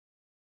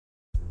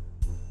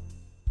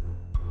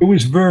It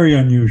was very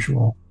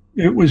unusual.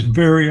 It was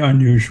very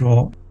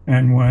unusual.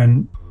 And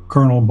when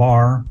Colonel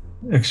Barr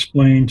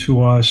explained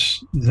to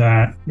us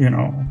that,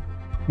 I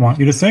want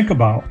you to think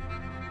about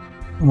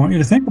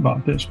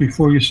this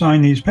before you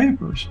sign these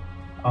papers,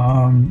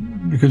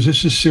 because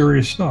this is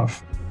serious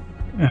stuff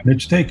and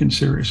it's taken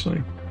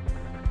seriously.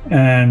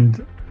 And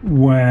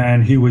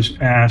when he was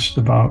asked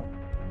about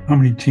how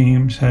many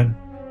teams had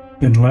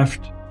been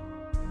left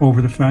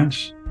over the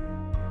fence,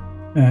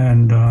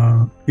 and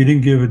he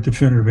didn't give a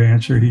definitive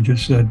answer. He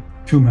just said,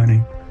 too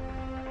many.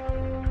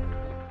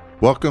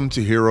 Welcome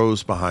to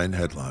Heroes Behind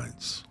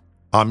Headlines.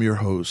 I'm your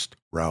host,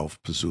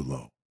 Ralph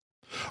Pezzullo.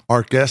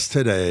 Our guest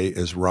today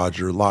is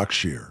Roger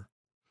Lockshier,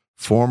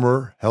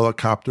 former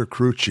helicopter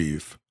crew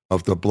chief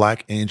of the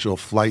Black Angel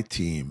flight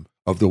team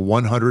of the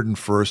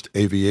 101st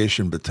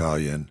Aviation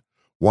Battalion,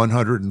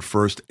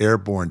 101st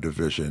Airborne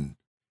Division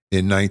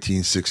in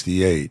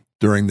 1968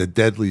 during the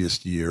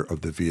deadliest year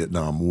of the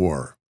Vietnam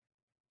War.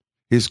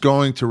 He's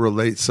going to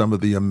relate some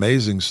of the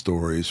amazing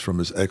stories from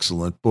his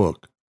excellent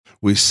book,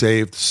 We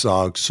Saved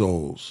SOG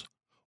Souls,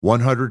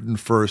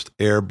 101st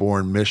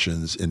Airborne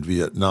Missions in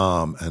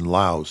Vietnam and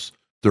Laos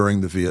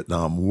during the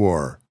Vietnam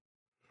War,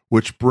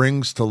 which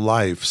brings to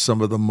life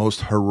some of the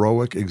most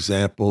heroic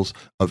examples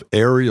of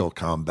aerial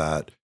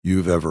combat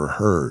you've ever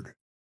heard.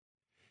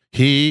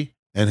 He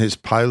and his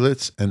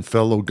pilots and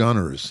fellow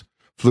gunners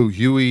flew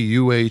Huey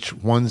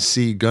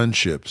UH-1C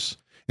gunships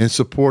in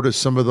support of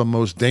some of the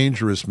most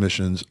dangerous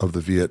missions of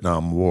the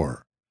Vietnam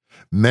War,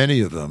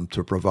 many of them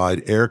to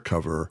provide air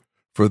cover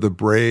for the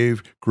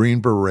brave Green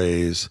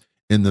Berets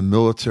in the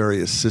Military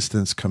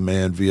Assistance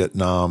Command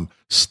Vietnam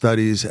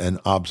Studies and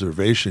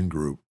Observation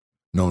Group,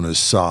 known as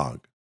SOG.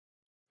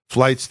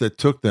 Flights that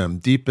took them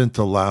deep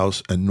into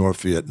Laos and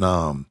North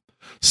Vietnam,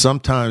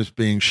 sometimes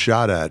being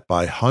shot at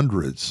by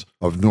hundreds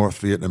of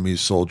North Vietnamese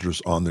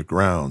soldiers on the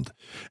ground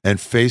and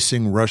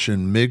facing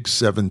Russian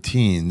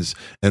MiG-17s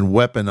and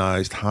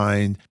weaponized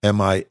Hind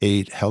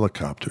Mi-8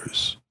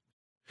 helicopters.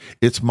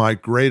 It's my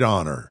great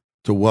honor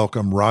to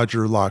welcome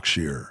Roger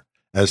Lockshier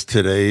as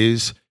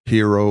today's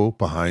hero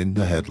behind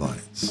the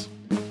headlines.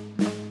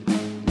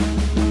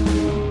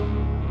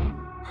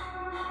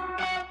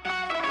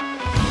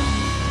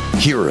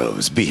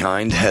 Heroes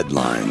Behind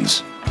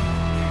Headlines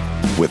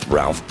with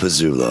Ralph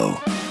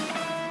Pezzullo.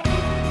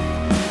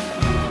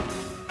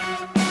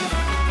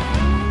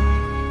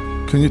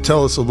 Can you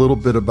tell us a little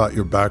bit about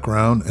your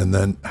background and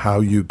then how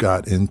you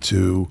got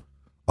into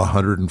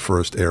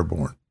 101st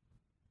Airborne?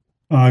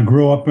 I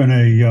grew up in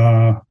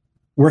a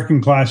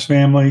working class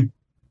family.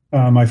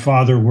 My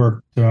father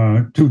worked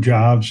 2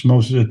 jobs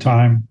most of the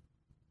time,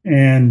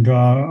 and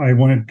I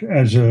went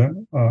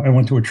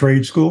to a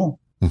trade school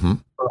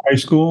for high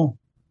school,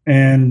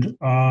 and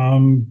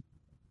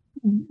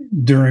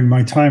during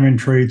my time in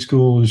trade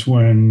school is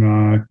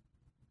when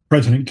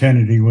President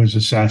Kennedy was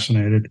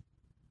assassinated.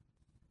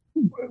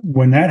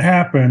 When that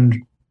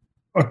happened,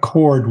 a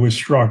chord was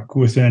struck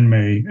within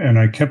me, and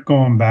I kept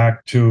going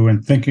back to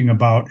and thinking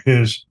about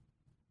his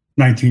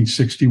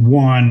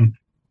 1961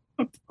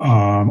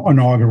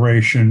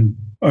 inauguration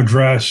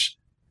address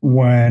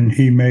when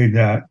he made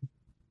that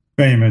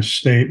famous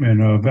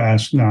statement of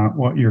ask not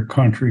what your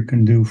country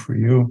can do for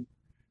you,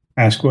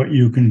 ask what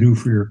you can do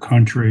for your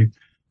country.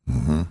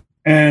 Mm-hmm.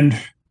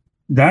 And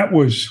that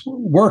was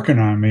working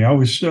on me. I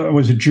was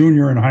a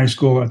junior in high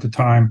school at the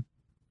time,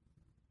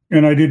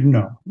 and I didn't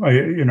know.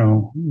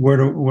 What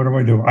do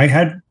I do? I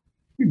had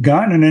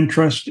gotten an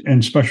interest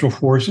in special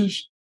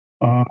forces,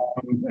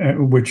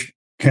 which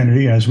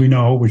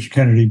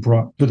Kennedy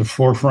brought to the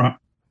forefront.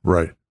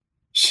 Right.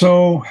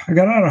 So I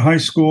got out of high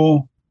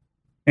school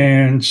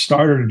and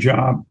started a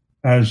job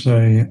as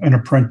an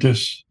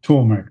apprentice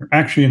toolmaker,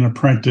 actually an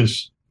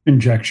apprentice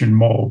injection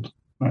mold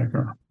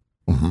maker.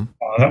 Mm-hmm.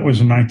 That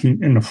was in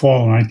the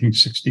fall of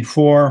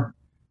 1964.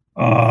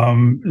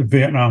 The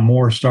Vietnam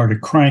War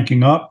started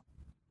cranking up.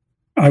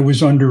 I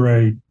was under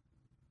a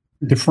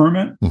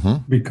deferment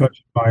because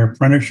of my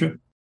apprenticeship.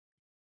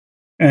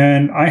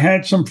 And I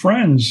had some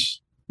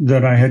friends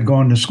that I had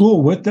gone to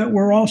school with that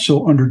were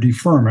also under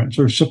deferments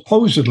or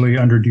supposedly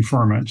under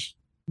deferments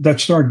that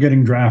started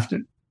getting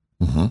drafted.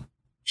 Mm-hmm.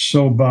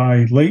 So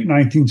by late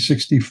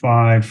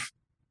 1965,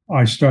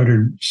 I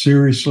started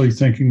seriously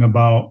thinking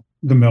about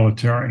the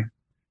military.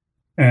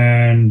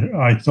 And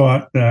I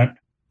thought that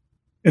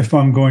if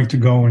I'm going to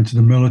go into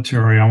the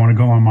military, I want to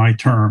go on my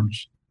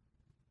terms.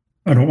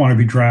 I don't want to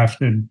be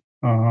drafted.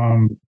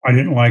 I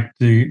didn't like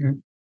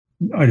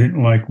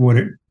what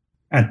it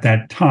at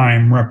that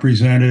time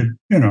represented,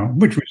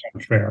 which was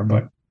unfair,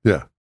 but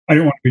yeah, I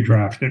didn't want to be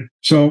drafted.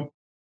 So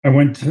I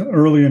went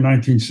early in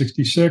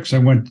 1966. I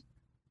went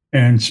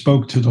and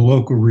spoke to the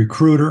local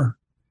recruiter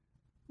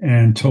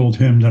and told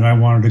him that I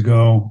wanted to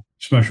go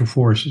special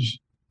forces.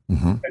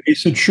 Mm-hmm. And he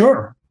said,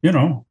 sure,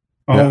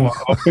 I'll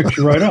fix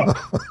you right up.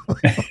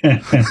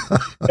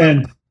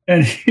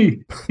 and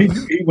he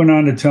went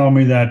on to tell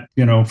me that,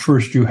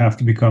 first you have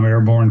to become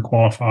airborne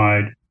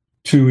qualified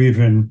to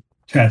even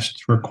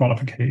test for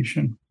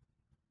qualification.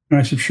 And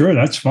I said, sure,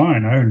 that's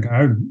fine.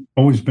 I've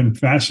always been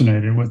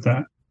fascinated with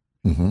that.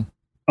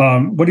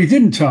 Mm-hmm. What he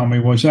didn't tell me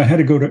was I had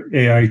to go to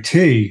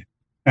AIT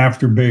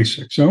after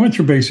basic. So I went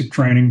through basic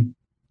training,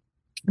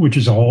 which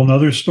is a whole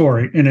nother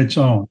story in its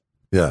own.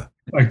 Yeah.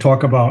 I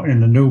talk about in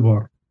the new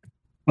book.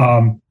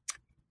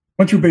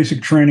 Went through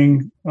basic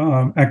training.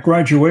 At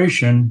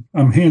graduation,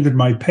 I'm handed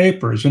my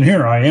papers, and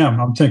here I am.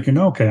 I'm thinking,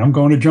 okay, I'm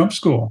going to jump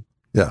school.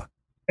 Yeah.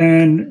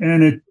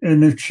 And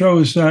it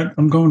shows that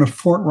I'm going to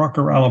Fort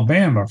Rucker,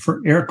 Alabama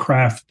for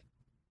aircraft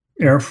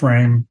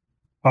airframe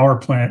power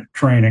plant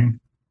training.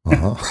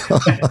 Uh-huh.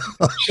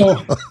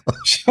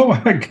 so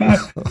I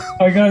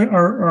got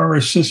our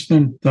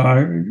assistant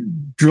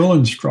drill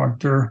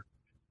instructor,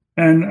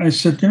 and I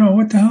said,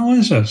 what the hell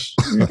is this?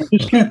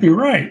 This can't be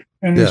right.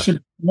 And he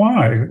said,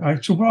 why? I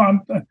said, well,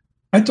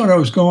 I thought I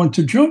was going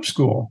to jump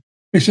school.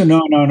 He said,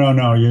 no,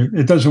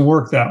 it doesn't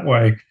work that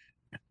way.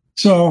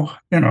 So,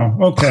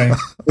 okay,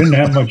 didn't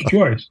have much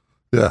choice.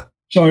 Yeah.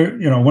 So,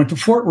 went to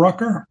Fort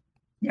Rucker,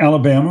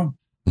 Alabama,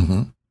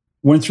 Mm-hmm.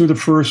 went through the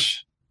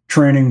first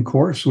training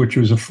course, which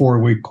was a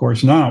 4-week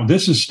course. Now,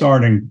 this is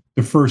starting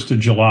the 1st of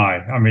July.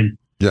 I mean,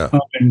 I'm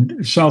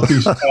in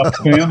Southeast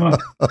Alabama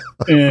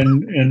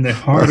in the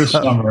heart of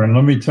summer. And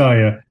let me tell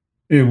you,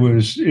 it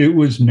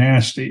was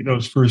nasty.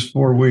 Those first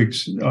 4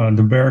 weeks,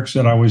 the barracks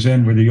that I was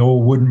in were the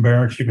old wooden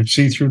barracks. You could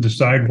see through the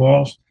side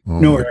walls. Oh,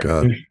 no my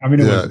God. I mean,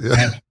 it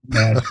was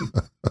nasty.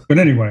 But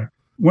anyway,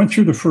 went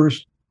through the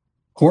first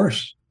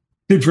course,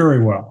 did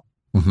very well.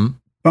 Mm-hmm.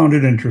 Found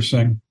it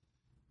interesting.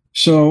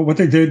 So what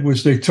they did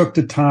was they took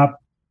the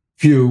top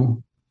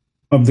few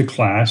of the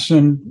class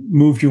and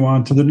moved you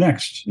on to the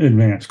next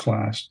advanced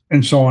class,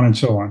 and so on and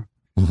so on.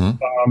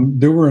 Mm-hmm.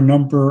 There were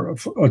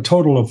a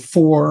total of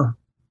 4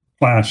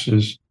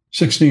 classes,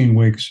 16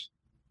 weeks,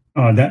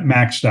 that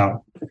maxed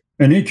out.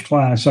 And each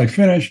class I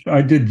finished,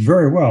 I did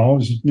very well. I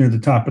was near the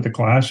top of the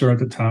class or at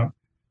the top.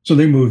 So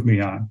they moved me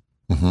on.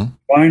 Mm-hmm.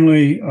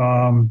 Finally,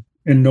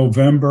 in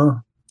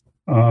November,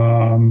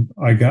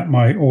 I got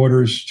my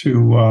orders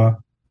to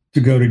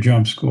go to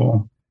jump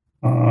school.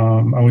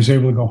 I was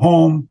able to go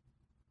home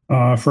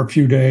for a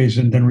few days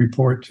and then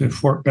report to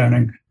Fort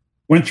Benning.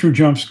 Went through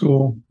jump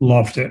school,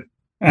 loved it.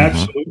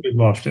 Absolutely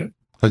loved it.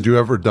 Had you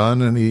ever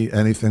done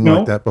anything No,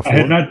 like that before? I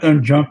had not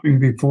done jumping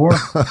before,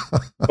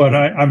 but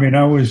I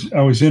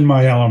was in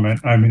my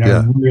element. I mean,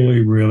 I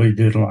really, really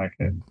did like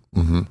it.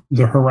 Mm-hmm.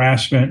 The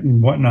harassment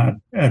and whatnot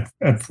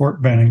at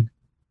Fort Benning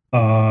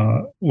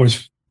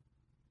was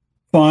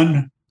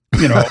fun.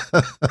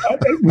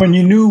 When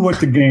you knew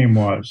what the game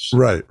was,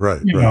 right.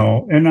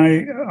 And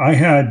I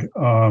had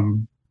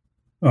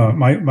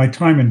my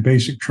time in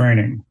basic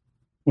training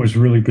was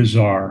really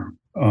bizarre,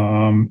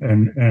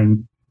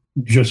 and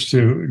just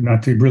to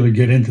not to really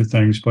get into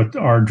things, but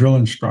our drill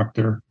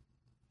instructor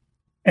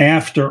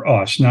after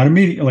us, not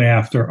immediately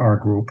after our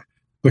group,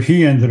 but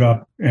he ended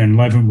up in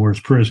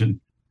Leavenworth prison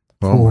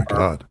for my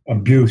God.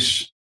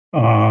 Abuse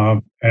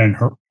and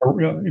her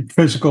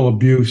physical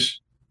abuse.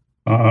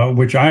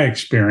 Which I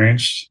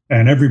experienced,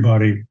 and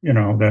everybody,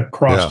 that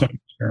crossed him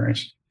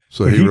experienced.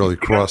 So he really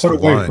crossed the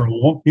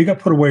line. He got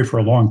put away for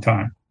a long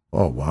time.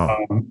 Oh, wow.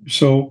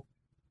 So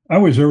I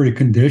was already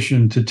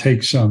conditioned to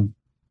take some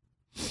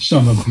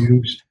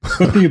abuse,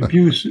 but the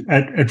abuse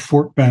at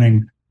Fort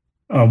Benning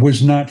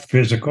was not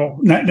physical,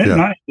 not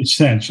in the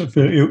sense of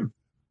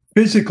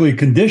physically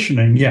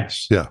conditioning.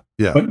 Yes. Yeah.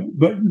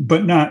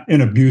 But not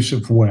in an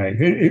abusive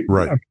way.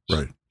 Right.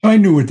 I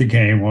knew what the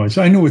game was.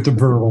 I knew what the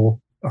verbal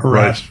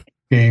harassment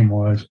game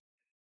was,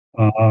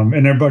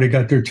 and everybody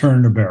got their turn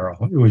in the barrel.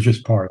 It was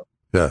just part of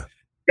it. Yeah.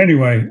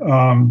 Anyway,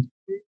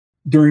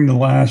 during the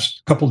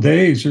last couple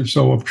days or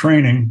so of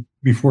training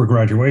before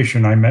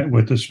graduation, I met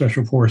with the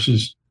Special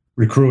Forces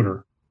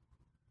recruiter.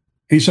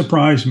 He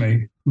surprised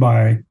me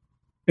by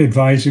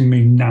advising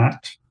me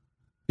not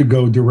to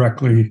go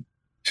directly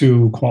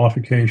to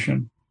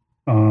qualification,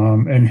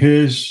 and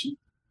his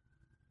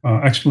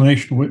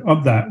explanation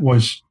of that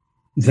was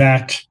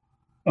that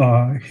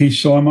he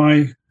saw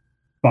my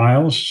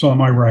files, saw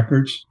my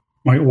records,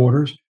 my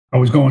orders. I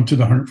was going to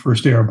the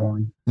 101st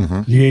Airborne,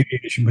 the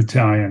Aviation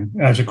Battalion,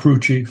 as a crew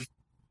chief,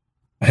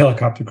 a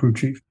helicopter crew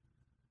chief.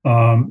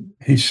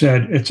 He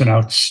said, it's an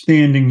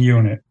outstanding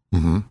unit.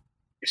 Mm-hmm.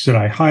 He said,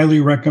 I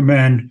highly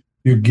recommend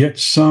you get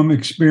some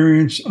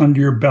experience under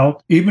your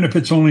belt, even if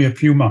it's only a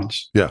few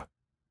months. Yeah.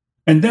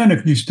 And then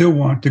if you still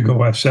want to go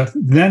SF,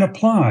 then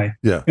apply.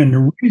 Yeah. And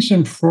the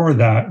reason for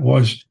that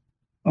was,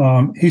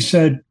 he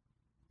said,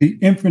 the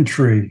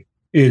infantry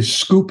is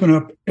scooping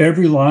up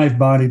every live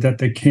body that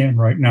they can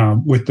right now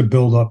with the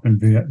buildup in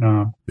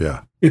Vietnam.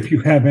 Yeah. If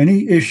you have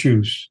any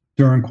issues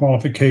during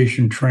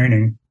qualification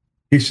training,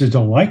 he says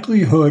the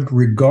likelihood,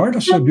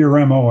 regardless of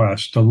your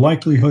MOS, the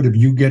likelihood of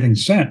you getting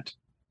sent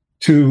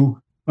to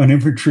an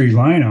infantry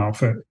line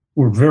outfit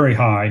were very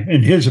high,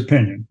 in his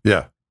opinion.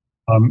 Yeah.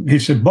 He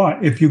said,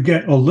 but if you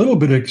get a little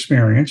bit of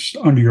experience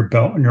under your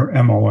belt and your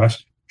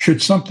MOS,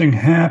 should something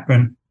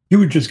happen, you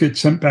would just get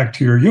sent back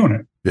to your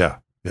unit. Yeah.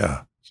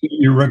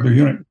 Your regular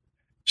unit.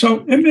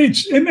 So it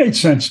made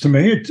sense to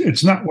me.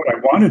 It's not what I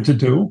wanted to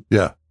do.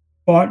 Yeah.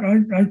 But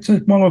I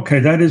said, well, okay,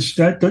 that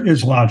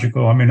is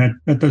logical. I mean,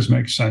 that does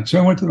make sense. So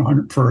I went to the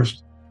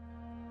 101st.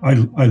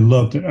 I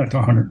loved it at the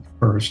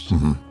 101st.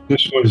 Mm-hmm.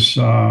 This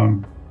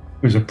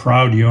was a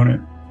proud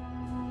unit.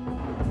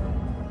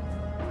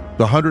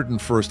 The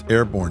 101st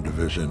Airborne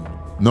Division,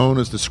 known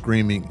as the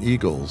Screaming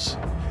Eagles,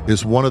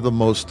 is one of the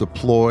most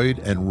deployed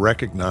and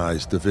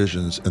recognized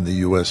divisions in the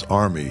U.S.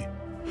 Army,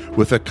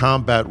 with a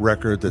combat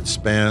record that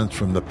spans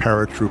from the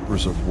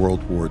paratroopers of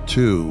World War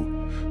II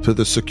to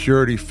the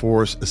security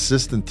force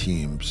assistant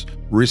teams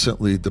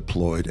recently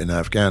deployed in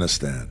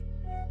Afghanistan.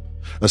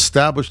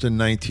 Established in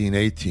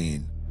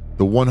 1918,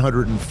 the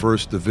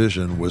 101st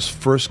Division was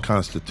first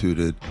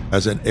constituted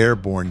as an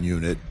airborne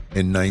unit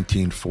in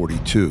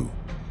 1942.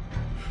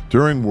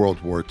 During World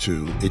War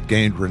II, it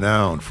gained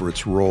renown for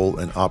its role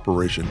in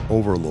Operation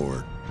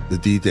Overlord, the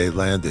D-Day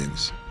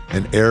landings,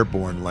 and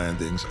airborne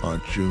landings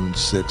on June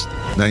 6,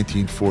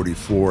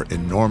 1944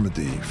 in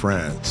Normandy,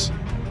 France,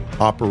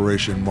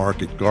 Operation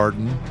Market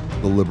Garden,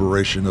 the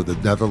liberation of the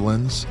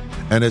Netherlands,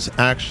 and its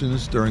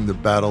actions during the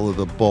Battle of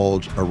the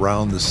Bulge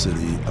around the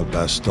city of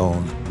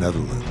Bastogne,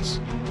 Netherlands.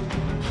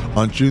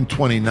 On June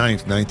 29,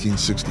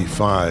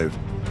 1965,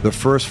 the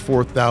first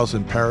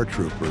 4,000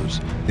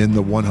 paratroopers in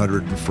the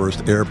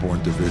 101st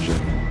Airborne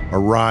Division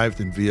arrived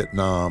in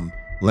Vietnam,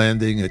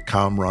 landing at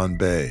Cam Ranh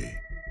Bay.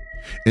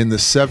 In the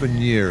 7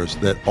 years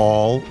that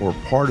all or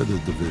part of the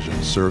division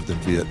served in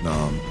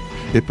Vietnam,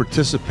 it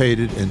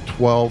participated in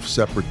 12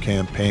 separate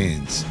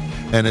campaigns,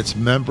 and its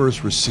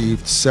members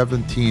received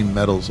 17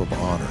 Medals of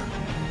Honor.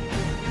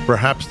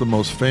 Perhaps the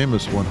most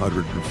famous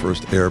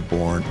 101st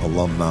Airborne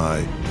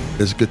alumni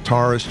is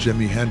guitarist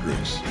Jimi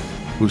Hendrix,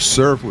 who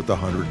served with the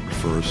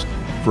 101st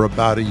for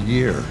about a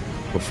year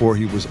before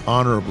he was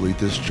honorably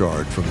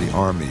discharged from the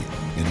Army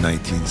in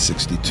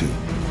 1962.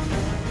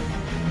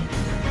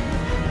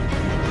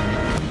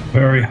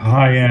 Very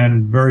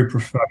high-end, very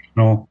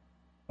professional.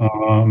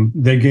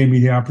 They gave me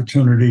the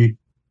opportunity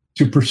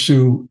to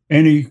pursue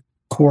any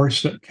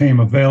course that came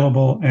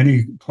available,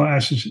 any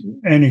classes,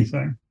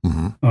 anything.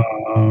 Mm-hmm.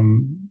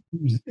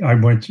 I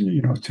went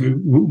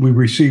we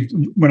received,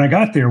 when I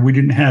got there, we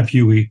didn't have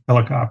Huey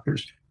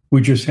helicopters.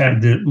 We just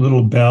had the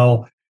little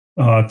Bell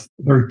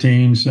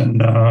 13s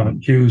and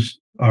Hughes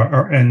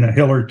and the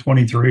Hiller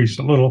 23s,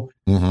 the little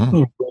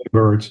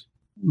birds.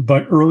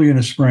 But early in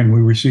the spring,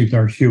 we received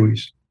our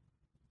Hueys.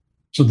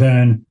 So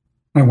then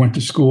I went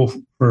to school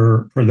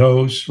for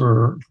those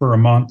for a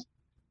month.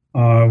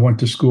 I went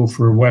to school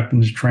for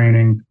weapons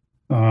training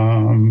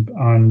on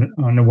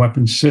the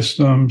weapons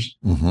systems.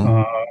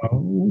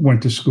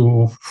 Went to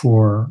school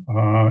for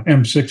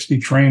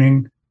M60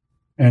 training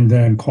and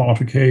then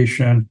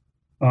qualification.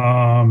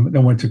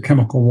 Then went to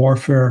chemical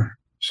warfare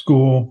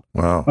school.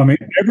 Wow. I mean,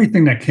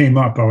 everything that came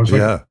up, I was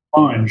like a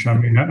sponge. I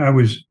mean, I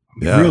was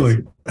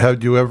really.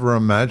 Had you ever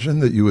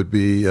imagined that you would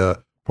be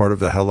part of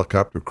the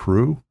helicopter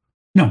crew?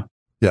 No.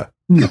 Yeah.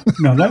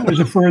 No, that was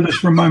the furthest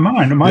from my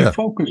mind. My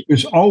focus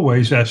was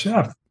always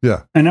SF.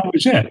 Yeah. And that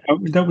was it.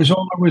 That was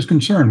all I was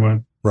concerned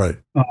with. Right.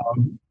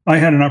 I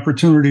had an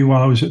opportunity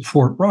while I was at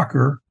Fort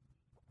Rucker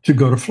to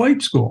go to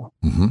flight school.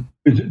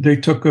 They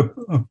took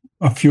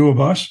a few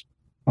of us,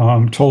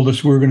 told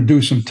us we were going to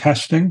do some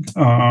testing,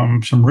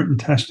 some written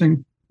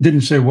testing,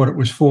 didn't say what it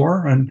was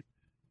for. And,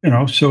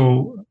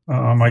 so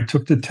I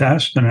took the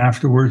test, and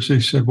afterwards they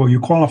said, well, you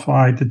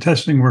qualified. The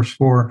testing was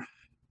for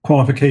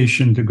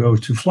qualification to go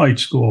to flight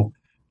school.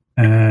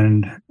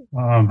 And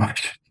I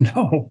said,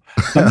 no,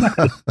 I'm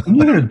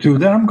not going to do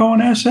that. I'm going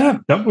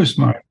SF. That was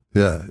my,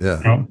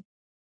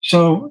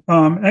 So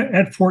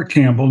at Fort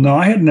Campbell, no,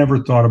 I had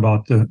never thought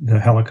about the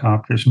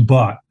helicopters,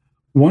 but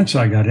once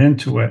I got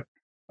into it,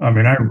 I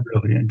mean, I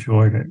really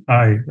enjoyed it.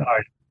 I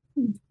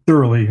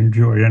thoroughly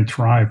enjoyed and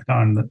thrived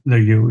on the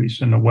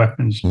Hueys and the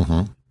weapons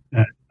and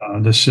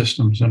the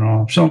systems and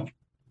all. So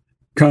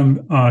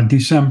come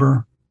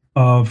December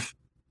of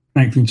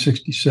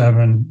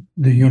 1967,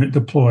 the unit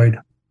deployed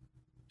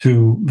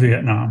to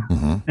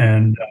Vietnam.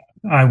 And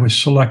I was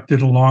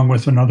selected along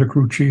with another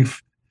crew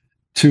chief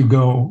to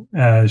go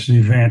as the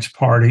advance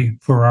party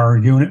for our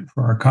unit,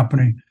 for our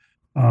company.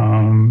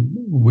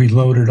 We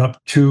loaded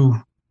up 2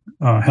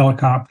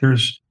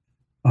 helicopters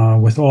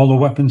with all the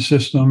weapon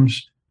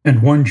systems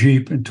and 1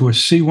 Jeep into a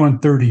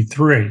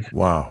C-133.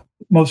 Wow.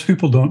 Most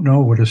people don't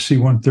know what a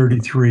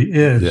C-133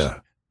 is,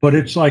 but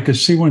it's like a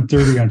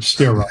C-130 on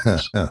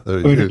steroids.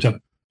 It's a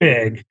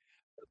big,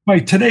 by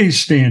today's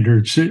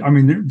standards, I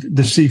mean,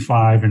 the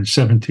C5 and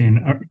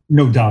 17,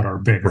 no doubt are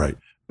bigger.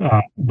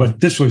 Right. But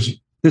this was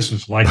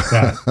like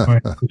that. I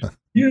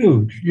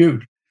mean,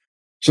 huge.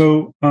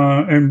 So,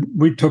 and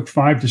we took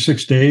 5 to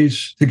 6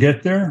 days to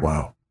get there.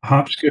 Wow.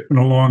 Hop skipping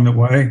along the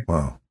way.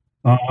 Wow.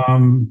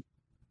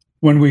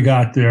 When we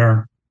got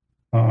there,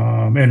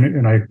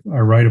 and I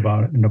write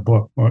about it in the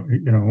book,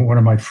 one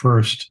of my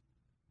first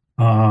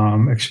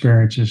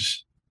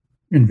experiences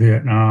in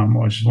Vietnam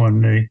was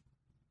when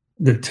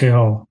the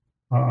tail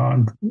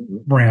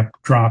ramp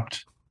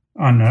dropped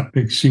on that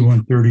big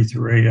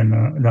C-133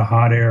 and the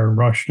hot air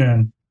rushed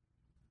in.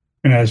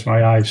 And as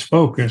my eyes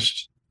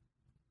focused,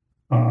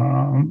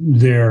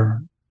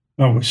 there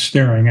I was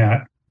staring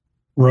at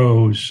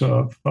rows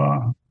of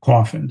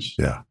coffins.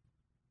 Yeah.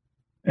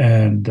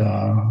 And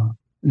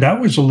that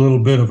was a little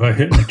bit of a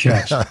hit in the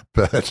chest. I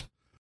bet.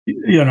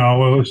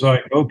 It was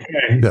like,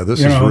 okay. Yeah, this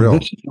is real.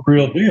 This is the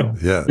real deal.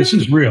 Yeah. This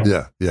is real.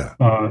 Yeah, yeah.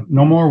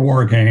 No more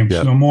war games.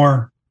 Yeah. No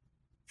more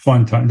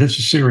fun time. This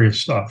is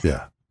serious stuff.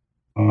 Yeah.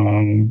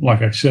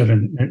 Like I said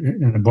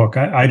in the book,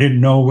 I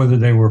didn't know whether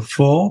they were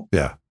full.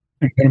 Yeah.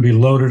 And going to be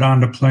loaded on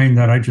the plane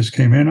that I just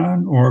came in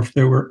on, or if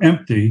they were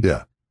empty.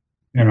 Yeah.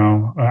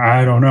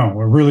 I don't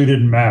know. It really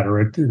didn't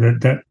matter.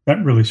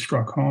 That really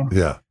struck home.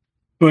 Yeah.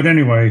 But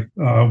anyway,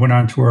 went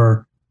on to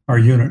our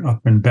unit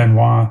up in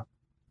Benoit,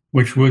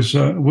 which was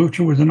a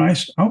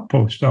nice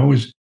outpost. I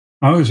was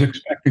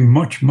expecting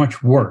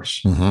much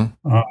worse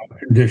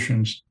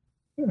conditions,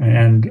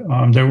 and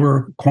there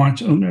were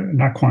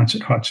not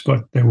Quonset huts,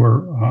 but they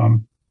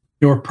were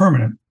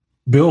permanent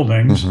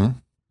buildings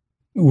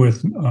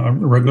with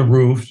regular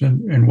roofs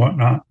and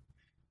whatnot,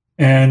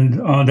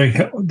 and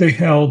they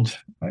held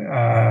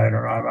I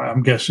don't know,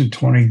 I'm guessing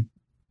 20,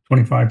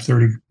 25,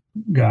 30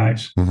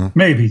 guys,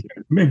 maybe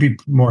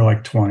more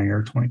like 20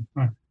 or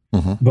 25.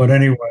 But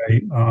anyway,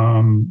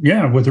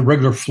 with a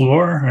regular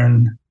floor,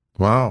 and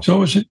wow.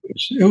 So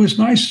it was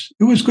nice.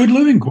 It was good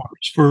living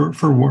quarters for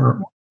where it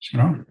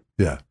was,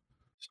 Yeah.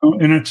 So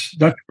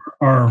that's where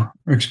our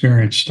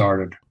experience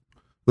started.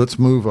 Let's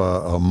move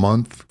a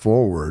month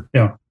forward.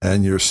 Yeah.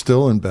 And you're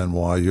still in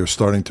Benoit. You're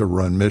starting to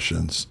run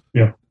missions.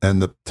 Yeah.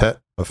 And the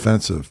Tet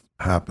offensive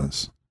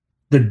happens.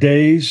 The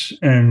days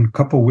and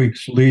couple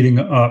weeks leading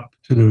up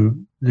to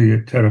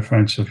the Tet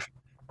offensive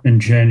in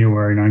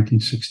January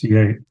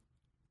 1968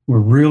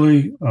 were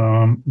really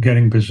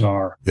getting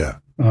bizarre. Yeah.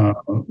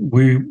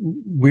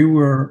 We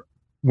were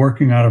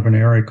working out of an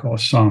area called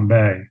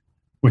Sambay,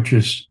 which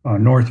is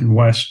north and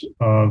west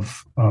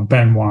of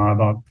Benoit,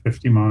 about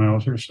 50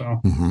 miles or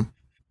so,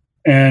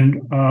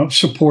 and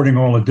supporting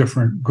all the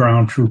different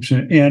ground troops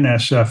and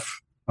SF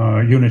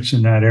units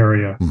in that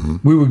area.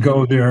 We would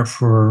go there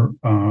for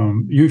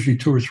usually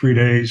 2 or 3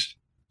 days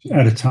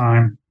at a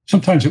time.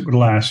 Sometimes it would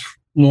last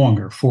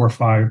longer, 4,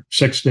 5,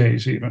 6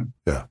 days even.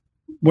 Yeah.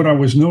 What I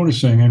was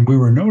noticing, and we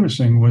were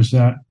noticing, was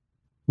that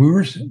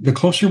the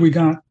closer we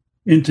got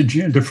into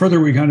the further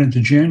we got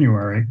into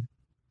January,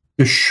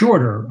 the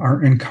shorter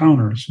our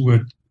encounters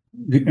with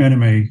the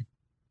enemy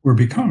were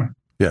becoming.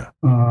 Yeah.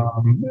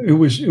 It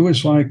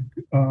was like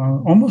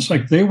almost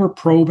like they were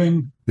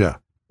probing. Yeah.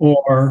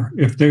 Or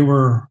if they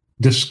were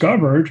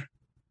discovered,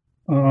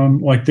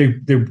 like they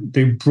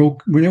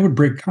would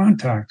break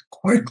contact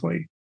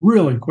quickly,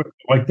 really quickly.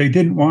 Like they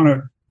didn't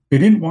want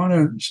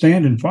to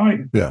stand and fight.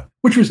 Yeah.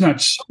 Which was not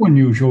so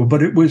unusual,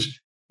 but it was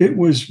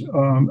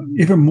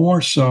even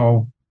more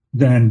so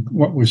than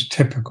what was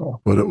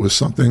typical. But it was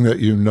something that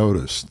you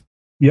noticed.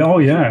 Yeah. Oh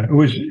yeah. It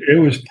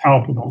was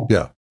palpable.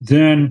 Yeah.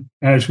 Then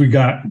as we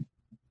got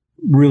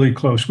really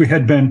close, we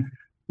had been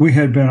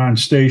on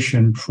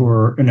station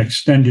for an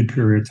extended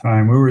period of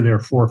time. We were there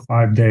 4 or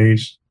 5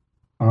 days,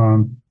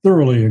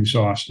 thoroughly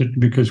exhausted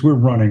because we're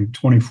running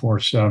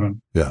 24/7.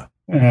 Yeah.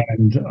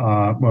 And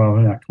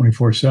not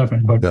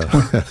 24/7, but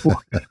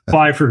yeah.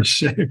 5 or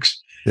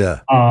 6.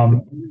 Yeah.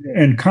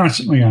 And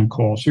constantly on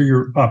call. So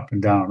you're up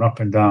and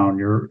down.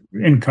 You're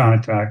in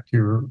contact.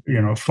 You're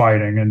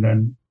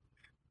fighting,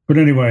 but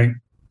anyway,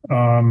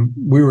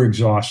 we were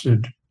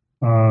exhausted.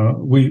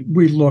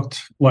 We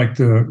looked like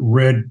the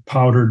red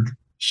powdered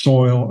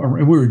soil.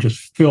 We were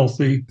just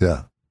filthy,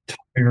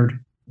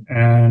 tired,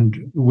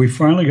 and we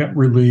finally got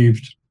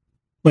relieved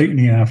late in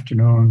the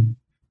afternoon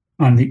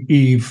on the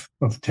eve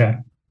of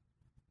Tet.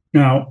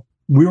 Now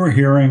we were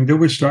hearing there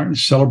was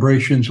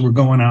celebrations were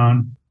going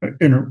on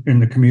in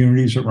the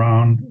communities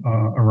around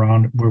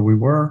where we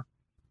were,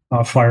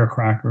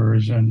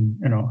 firecrackers and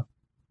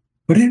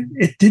but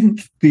it didn't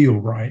feel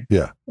right.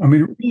 Yeah, I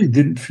mean, it really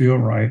didn't feel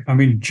right. I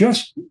mean,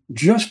 just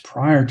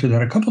prior to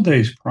that, a couple of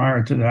days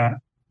prior to that,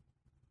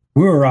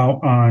 we were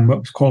out on what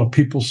was called a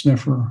people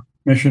sniffer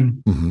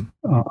mission,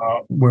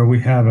 where we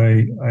have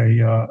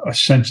a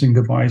sensing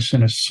device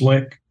and a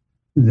slick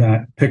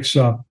that picks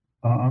up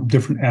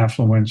different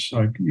affluents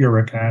like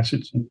uric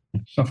acids and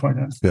stuff like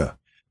that. Yeah.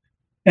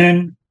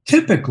 And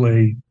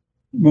typically,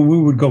 when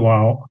we would go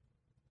out,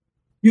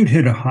 you'd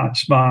hit a hot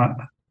spot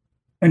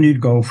and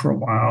you'd go for a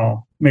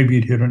while. Maybe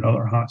you'd hit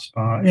another hot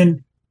spot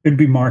and it'd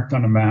be marked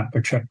on a map,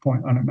 a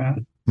checkpoint on a map.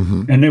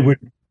 And they would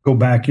go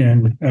back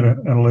in at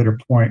a later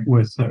point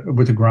with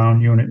the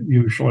ground unit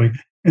usually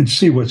and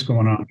see what's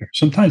going on there.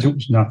 Sometimes it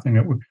was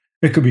nothing.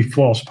 It could be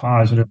false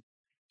positive.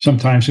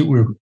 Sometimes it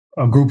were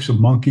groups of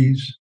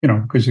monkeys,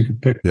 because you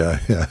could pick. Yeah,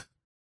 yeah.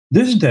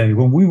 This day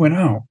when we went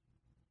out,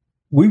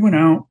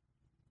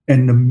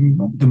 and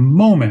the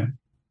moment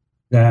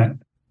that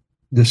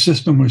the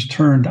system was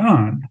turned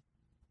on,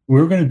 we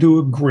were going to do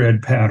a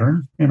grid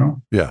pattern,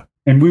 Yeah.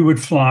 And we would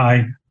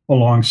fly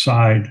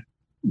alongside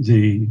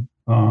the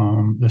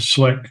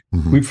slick.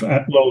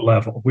 At low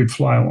level, we'd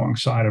fly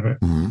alongside of it,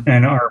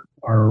 and our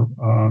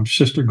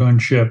sister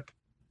gunship,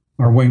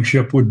 Our wing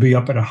ship would be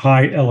up at a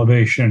high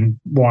elevation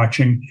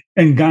watching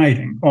and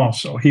guiding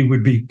also. He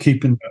would be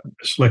keeping the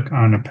slick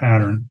on a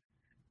pattern.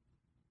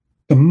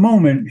 The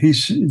moment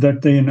that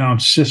they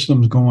announced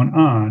systems going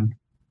on,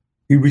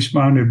 he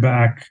responded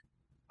back,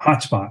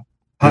 hotspot,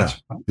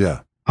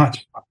 hotspot,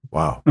 hotspot.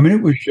 Wow. I mean,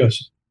 it was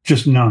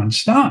just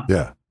nonstop.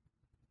 Yeah.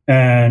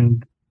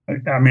 And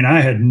I mean,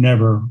 I had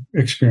never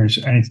experienced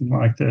anything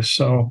like this.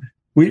 So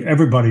we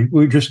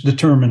just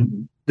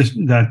determined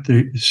that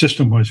the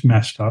system was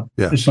messed up.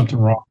 Yeah. There's something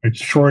wrong. It's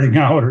shorting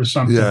out or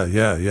something.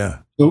 Yeah.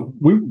 So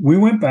we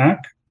went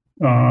back.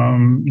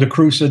 The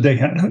crew said they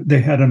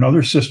had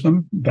another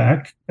system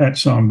back at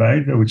Some Bay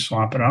that would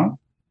swap it out.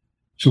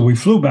 So we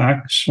flew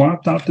back,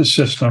 swapped out the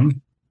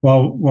system.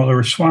 While they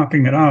were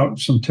swapping it out,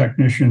 some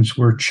technicians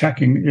were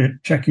checking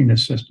the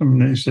system,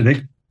 and they said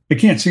they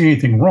can't see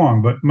anything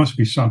wrong, but it must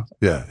be something.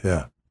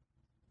 Yeah.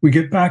 We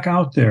get back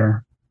out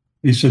there.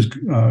 He says,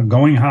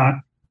 going hot,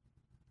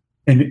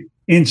 and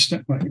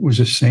instantly it was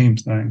the same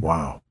thing.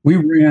 Wow. We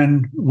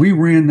ran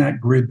that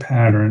grid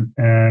pattern,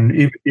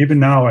 and even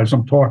now as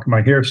I'm talking,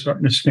 my hair's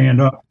starting to stand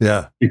up.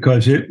 Yeah.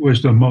 Because it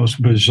was the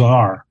most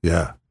bizarre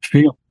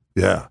feeling.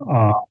 Yeah.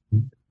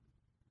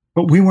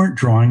 But we weren't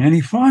drawing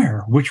any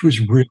fire, which was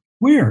really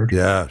weird.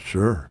 Yeah,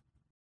 sure.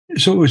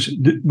 So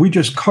we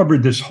just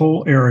covered this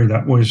whole area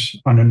that was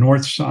on the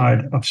north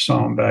side of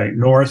Some Bay,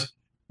 north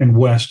and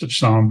west of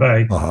Some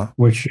Bay,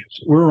 which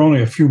we're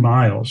only a few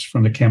miles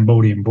from the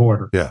Cambodian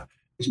border. Yeah.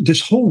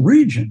 This whole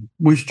region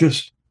was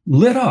just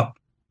lit up.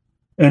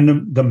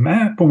 And the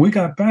map, when we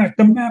got back,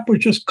 the map was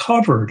just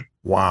covered.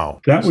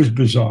 Wow. That was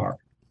bizarre.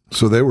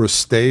 So they were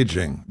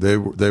staging. They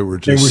were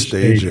just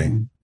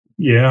staging.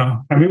 Yeah.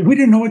 I mean, we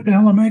didn't know what the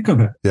hell to make of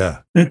it.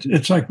 Yeah.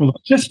 It's like, well, the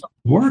system's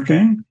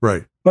working.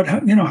 Right. But,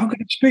 how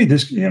could it be?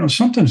 This,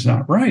 something's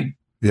not right.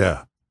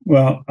 Yeah.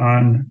 Well,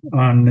 on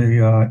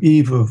the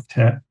eve of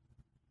Tet,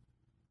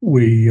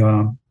 we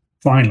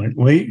finally,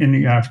 late in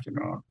the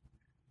afternoon,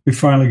 we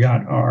finally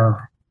got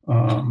our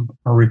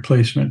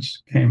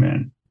replacements came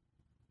in.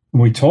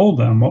 And we told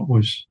them what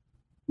was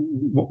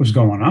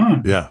going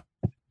on. Yeah.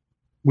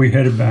 We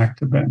headed back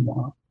to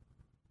Benoit.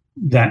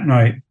 That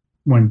night,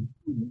 when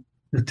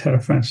the Tet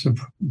Offensive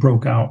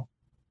broke out,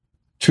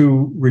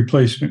 2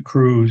 replacement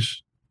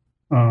crews,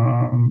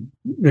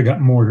 they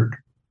got mortared.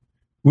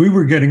 We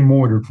were getting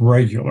mortared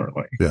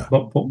regularly. Yeah.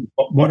 But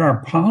what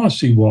our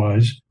policy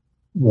was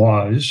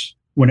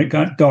when it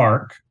got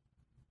dark,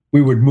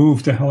 we would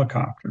move to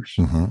helicopters.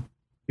 Mm-hmm.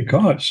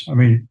 Because, I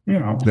mean,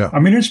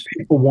 there's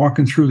people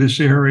walking through this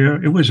area.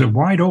 It was a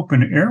wide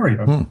open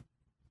area,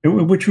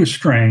 which was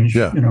strange,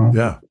 but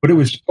it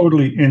was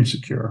totally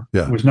insecure.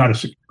 Yeah. It was not a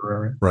secure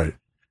area. Right.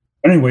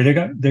 Anyway,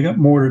 they got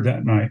mortared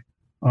that night.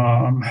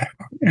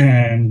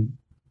 And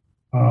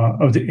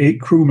of the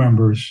 8 crew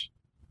members,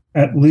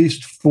 at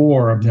least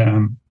 4 of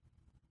them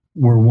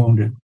were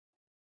wounded.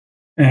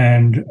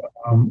 And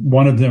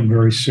one of them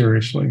very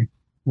seriously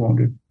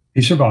wounded.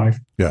 He survived.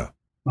 Yeah.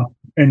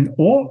 And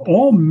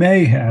all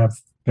may have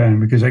been,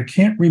 because I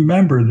can't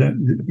remember that,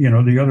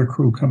 the other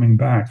crew coming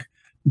back.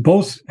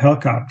 Both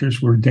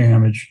helicopters were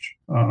damaged,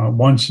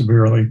 one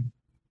severely.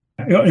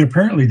 And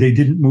apparently they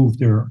didn't move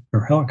their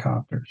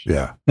helicopters.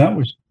 Yeah. That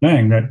was the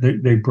thing, that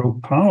they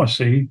broke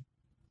policy,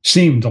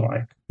 seemed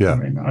like. Yeah. I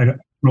mean, I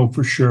don't know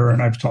for sure,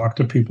 and I've talked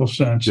to people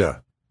since. Yeah.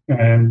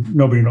 And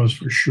nobody knows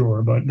for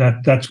sure, but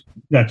that's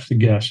the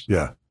guess.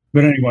 Yeah.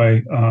 But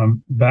anyway,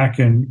 back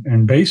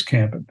in base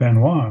camp at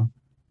Benoit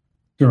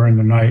during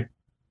the night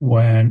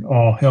when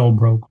all hell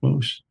broke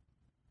loose,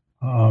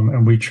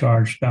 and we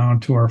charged down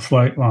to our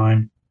flight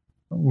line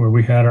where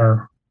we had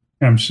our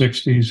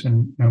M60s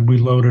and we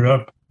loaded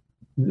up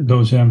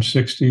those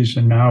M60s,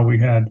 and now we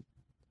had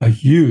a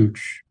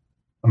huge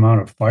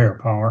amount of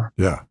firepower.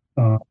 Yeah.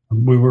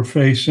 We were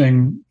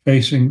facing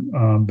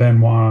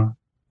Benoit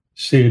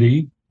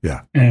City,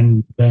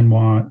 and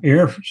Benoit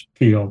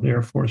Airfield,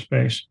 Air Force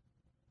Base.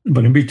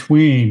 But in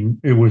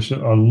between, it was a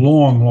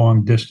long,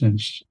 long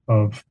distance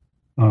of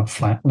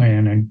flat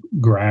land and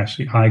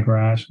grassy, high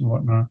grass and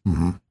whatnot.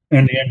 Mm-hmm.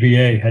 And the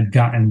NVA had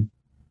gotten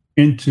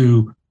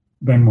into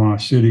Benoit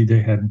City.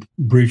 They had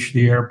breached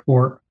the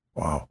airport.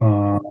 Wow.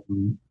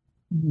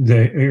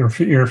 The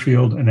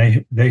airfield,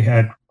 and they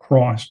had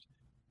crossed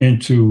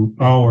into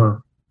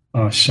our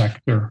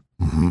sector.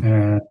 Mm-hmm.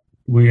 And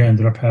we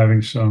ended up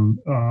having some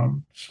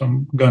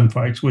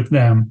gunfights with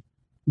them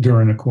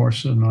during the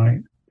course of the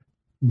night.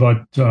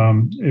 But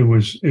it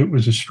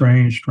was a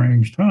strange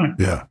time.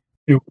 Yeah.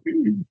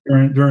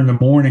 During the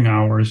morning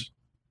hours,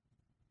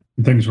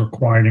 things were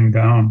quieting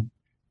down.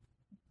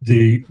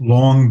 The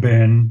Long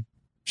Bin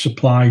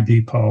supply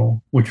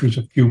depot, which was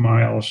a few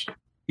miles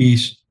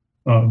east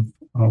of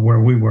where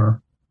we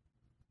were,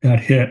 got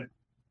hit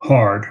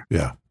hard.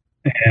 Yeah.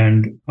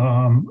 And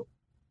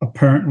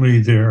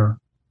apparently their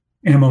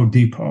ammo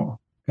depot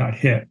got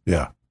hit.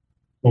 Yeah.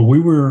 Well, we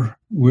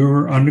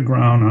were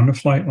underground on the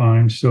flight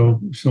line, still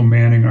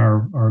manning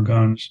our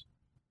guns,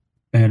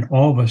 and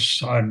all of a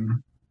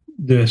sudden,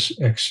 this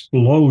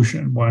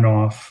explosion went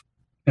off,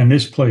 and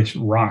this place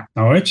rocked.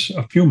 Now it's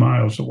a few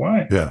miles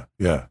away. Yeah.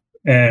 Yeah.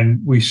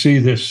 and we see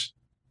this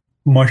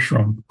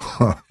mushroom.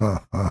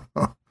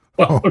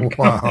 Oh,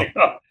 wow.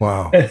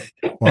 Wow. And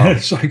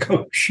it's like,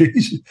 oh,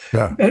 Jesus.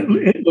 Yeah.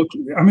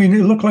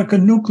 It looked like a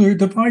nuclear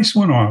device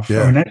went off.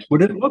 Yeah. I mean, that's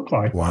what it looked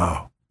like.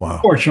 Wow. Wow.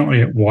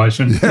 Fortunately, it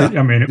wasn't.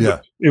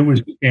 Yeah. It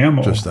was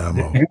ammo. Just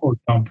ammo. The ammo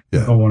dump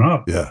Yeah. going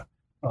up. Yeah.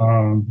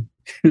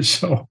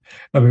 So,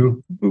 I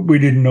mean, we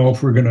didn't know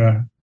if we're going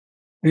to,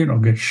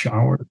 get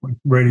showered with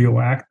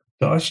radioactive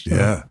dust.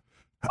 Yeah.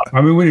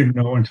 I mean, we didn't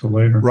know until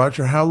later.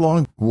 Roger, how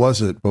long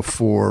was it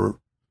before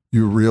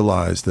you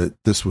realized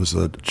that this was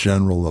a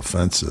general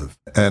offensive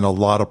and a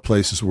lot of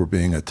places were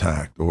being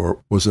attacked,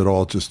 or was it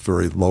all just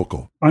very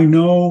local? I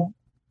know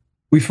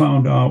we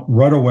found out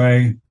right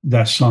away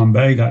that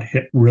Sambay got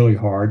hit really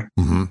hard.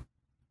 Mm-hmm.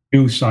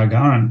 New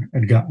Saigon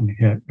had gotten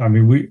hit. I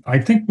mean, I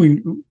think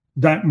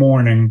that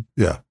morning,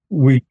 yeah,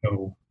 we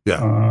knew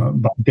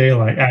by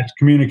daylight as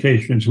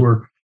communications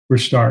were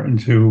starting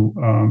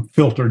to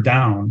filter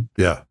down,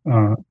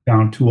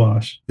 down to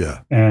us.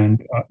 Yeah,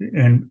 and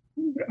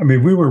I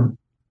mean,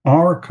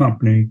 our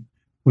company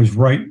was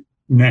right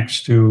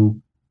next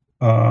to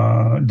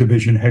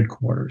division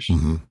headquarters,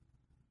 mm-hmm.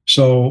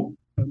 so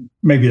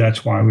maybe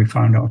that's why we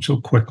found out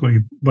so quickly.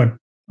 But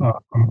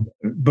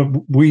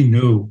we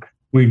knew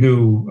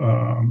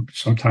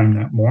sometime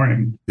that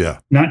morning. Yeah,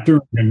 not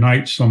during the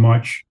night so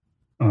much.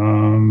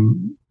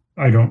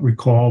 I don't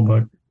recall,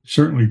 but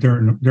certainly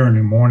during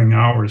the morning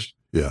hours,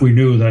 we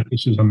knew that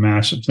this is a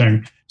massive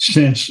thing.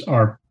 Since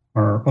our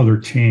other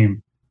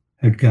team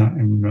had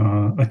gotten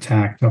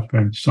attacked up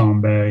in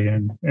Sambay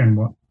and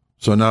what.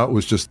 So now it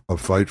was just a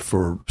fight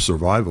for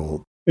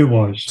survival. It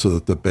was, so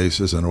that the base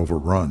isn't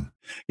overrun.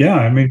 Yeah,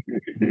 I mean,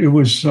 it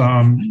was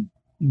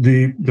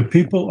the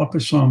people up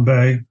at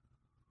Sambay,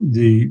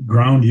 the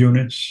ground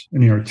units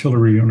and the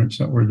artillery units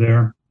that were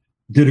there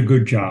did a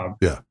good job.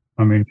 Yeah,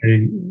 I mean,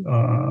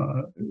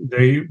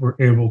 they were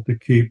able to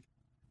keep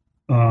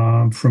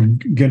from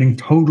getting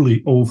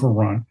totally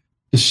overrun.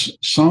 The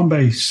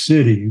Sambay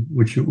city,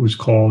 which it was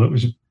called,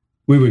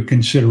 we would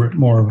consider it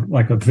more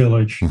like a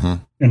village mm-hmm.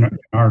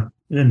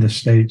 in the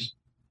States.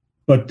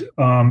 But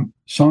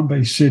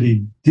Sambay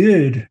city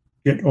did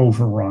get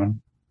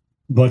overrun,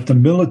 but the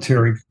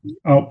military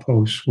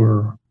outposts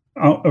were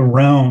out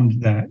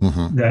around that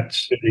mm-hmm. that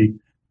city,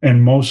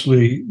 and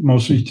mostly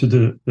to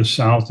the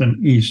south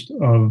and east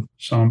of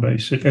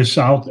Sambay city,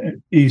 south,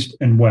 east,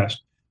 and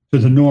west. To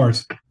the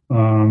north,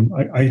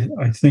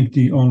 I think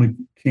the only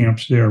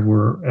camps there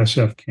were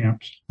SF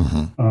camps.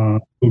 Mm-hmm.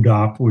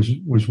 Udap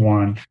was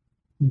one,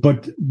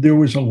 but there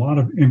was a lot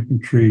of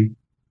infantry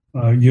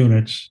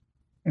units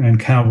and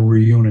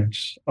cavalry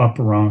units up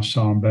around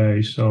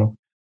Sambay. So,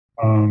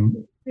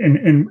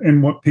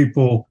 and what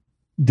people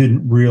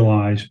didn't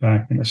realize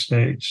back in the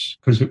States,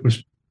 because it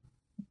was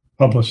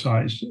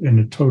publicized in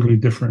a totally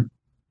different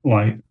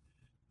light,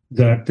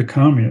 that the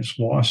communist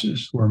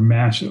losses were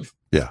massive.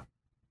 Yeah.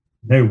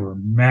 They were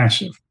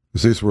massive.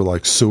 Because these were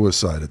like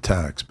suicide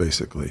attacks,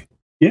 basically.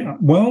 Yeah.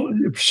 Well,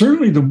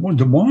 certainly the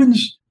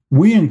ones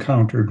we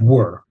encountered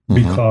were,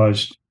 mm-hmm.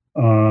 because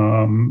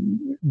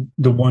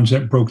the ones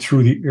that broke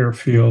through the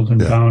airfield and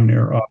down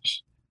near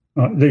us,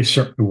 they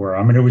certainly were.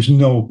 I mean, it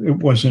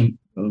wasn't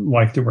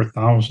like there were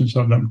thousands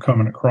of them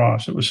coming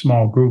across. It was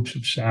small groups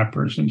of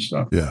sappers and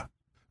stuff. Yeah.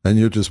 And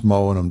you're just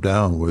mowing them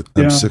down with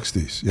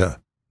M60s. Yeah.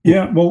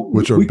 Yeah. Well,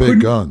 which are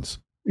big guns.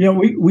 Yeah.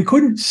 We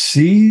couldn't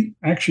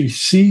actually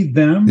see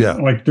them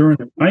like during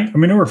the night. I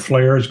mean, there were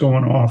flares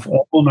going off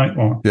all night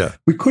long. Yeah.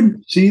 We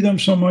couldn't see them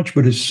so much,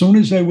 but as soon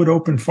as they would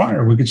open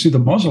fire, we could see the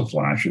muzzle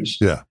flashes.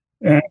 Yeah.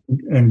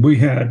 And we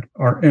had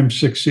our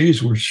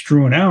M6Es were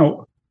strewn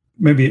out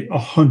maybe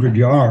 100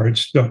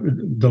 yards,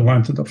 the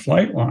length of the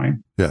flight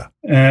line. Yeah.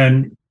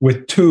 And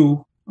with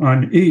two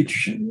on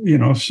each,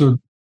 so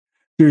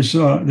there's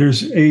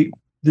eight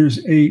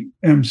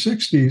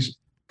M60s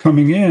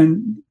coming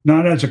in,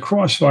 not as a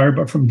crossfire,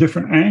 but from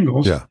different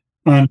angles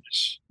on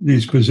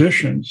these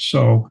positions.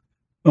 So,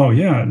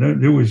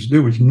 there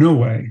was no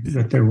way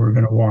that they were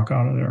going to walk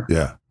out of there.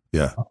 Yeah.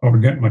 Yeah. Or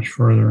get much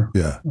further.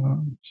 Yeah.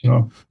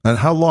 And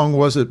how long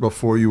was it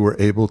before you were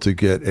able to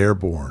get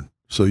airborne?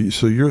 So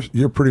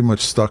you're pretty much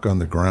stuck on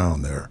the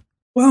ground there.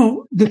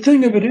 Well, the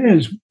thing of it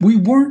is, we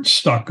weren't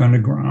stuck on the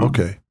ground.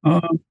 Okay.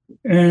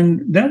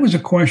 And that was a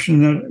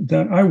question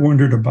that I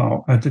wondered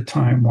about at the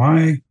time.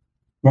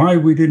 Why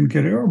we didn't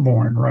get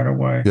airborne right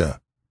away? Yeah.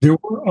 There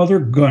were other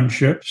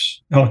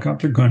gunships,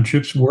 helicopter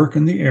gunships, work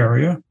in the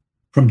area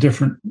from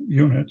different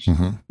units.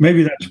 Mm-hmm.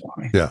 Maybe that's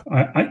why. Yeah.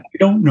 I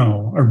don't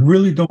know. I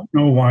really don't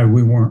know why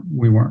we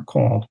weren't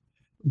called.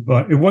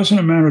 But it wasn't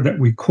a matter that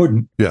we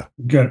couldn't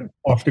get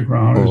off the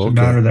ground. It was a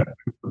matter that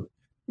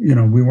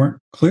we weren't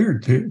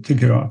cleared to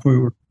get off. We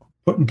were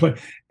put in place.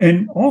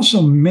 And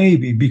also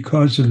maybe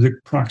because of the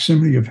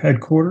proximity of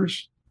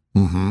headquarters.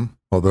 Mm-hmm.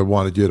 Well, they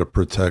wanted you to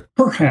protect.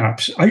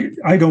 Perhaps.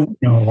 I don't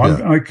know.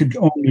 Yeah. I could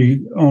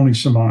only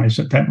surmise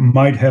that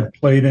might have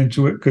played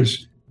into it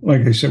because,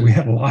 like I said, we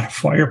had a lot of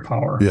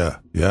firepower. Yeah,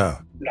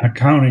 yeah. Not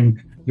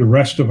counting the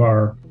rest of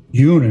our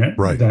unit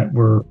that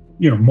were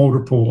motor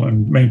pool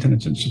and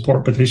maintenance and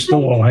support, but they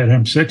still all had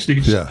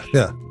M60s.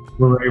 Yeah.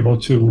 We were able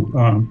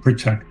to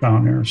protect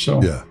down there.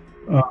 So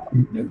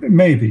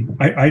maybe.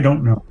 I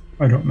don't know.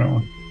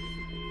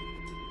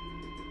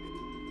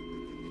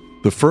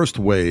 The first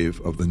wave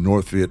of the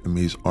North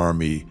Vietnamese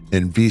Army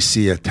and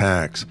VC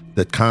attacks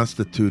that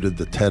constituted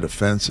the Tet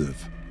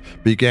Offensive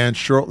began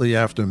shortly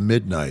after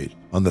midnight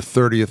on the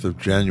 30th of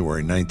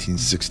January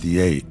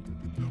 1968,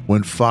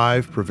 when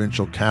 5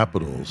 provincial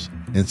capitals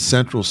in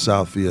central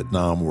South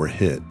Vietnam were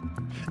hit,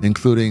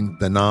 including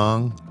Da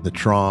Nang, Nha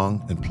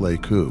Trang, and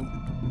Pleiku.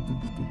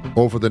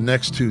 Over the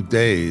next 2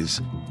 days,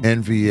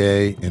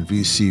 NVA and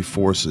VC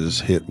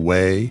forces hit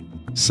Hue,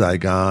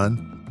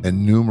 Saigon,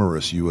 and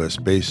numerous U.S.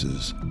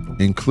 bases,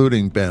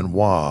 including Bien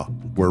Hoa,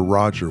 where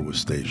Roger was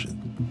stationed.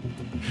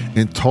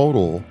 In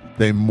total,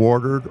 they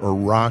mortared or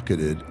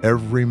rocketed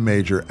every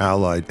major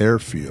Allied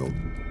airfield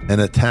and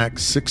attacked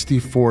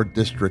 64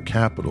 district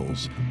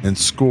capitals and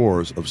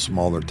scores of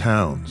smaller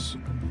towns.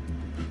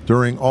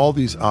 During all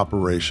these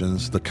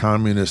operations, the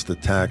communist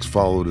attacks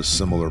followed a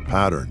similar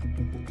pattern.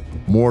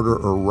 Mortar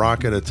or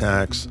rocket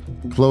attacks,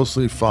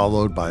 closely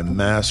followed by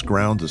mass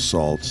ground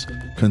assaults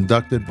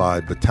conducted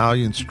by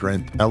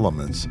battalion-strength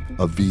elements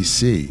of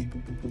VC,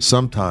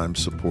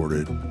 sometimes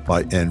supported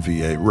by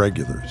NVA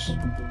regulars.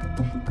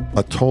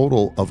 A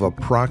total of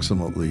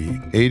approximately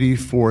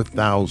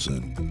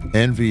 84,000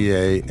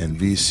 NVA and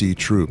VC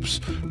troops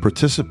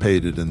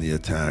participated in the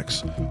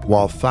attacks,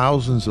 while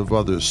thousands of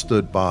others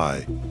stood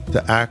by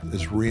to act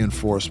as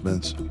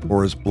reinforcements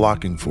or as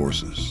blocking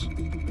forces.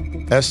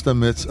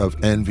 Estimates of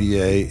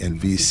NVA and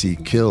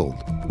VC killed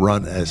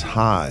run as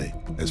high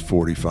as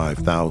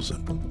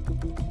 45,000.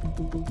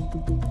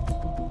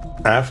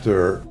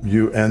 After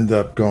you end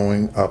up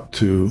going up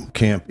to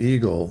Camp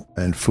Eagle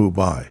and Phu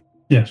Bai.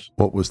 Yes.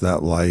 What was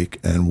that like,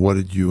 and what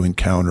did you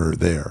encounter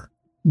there?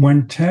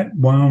 When Tet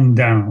wound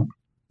down,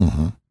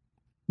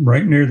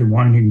 right near the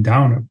winding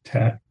down of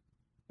Tet,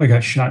 I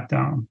got shot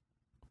down.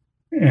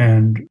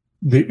 And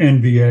the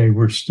NVA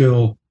were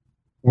still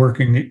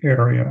working the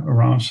area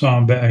around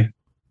Sam Bay.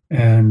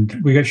 And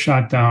we got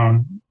shot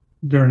down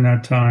during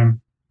that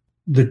time.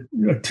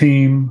 A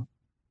team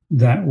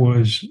that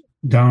was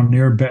down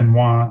near Bien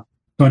Hoa,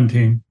 gun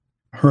team,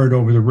 heard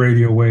over the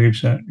radio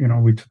waves that,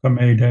 we took a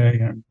Mayday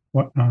and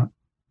whatnot.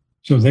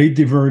 So they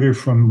diverted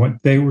from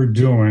what they were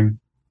doing,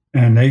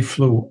 and they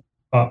flew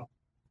up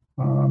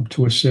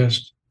to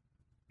assist.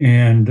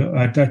 And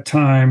at that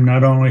time,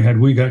 not only had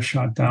we got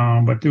shot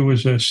down, but there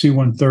was a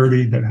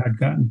C-130 that had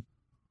gotten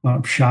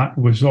shot.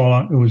 It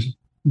was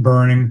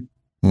burning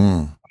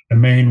the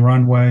main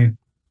runway.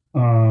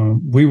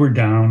 We were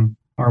down.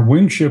 Our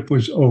wingship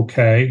was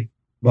okay,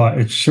 but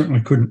it certainly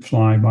couldn't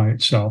fly by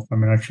itself. I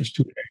mean, that's just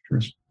too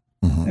dangerous.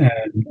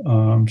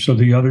 And so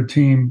the other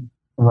team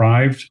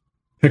arrived,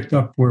 picked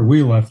up where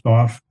we left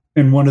off,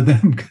 and one of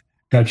them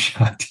got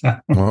shot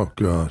down. Oh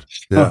God!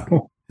 Yeah,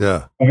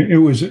 yeah. I mean,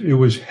 it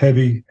was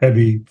heavy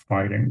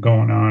fighting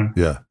going on.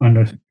 Yeah, on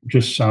the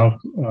just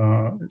south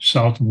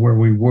of where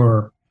we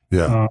were.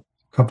 Yeah,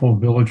 a couple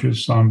of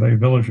villages, Sanbei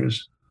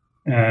villages,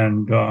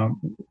 and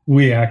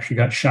we actually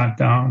got shot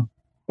down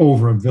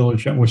over a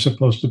village that was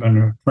supposed to have been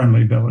a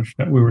friendly village.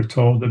 That we were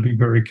told to be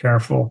very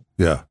careful.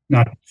 Yeah,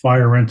 not to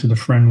fire into the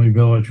friendly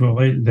village. Well,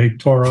 they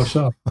tore us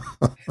up.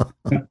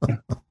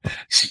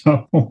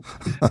 So,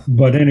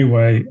 but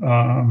anyway,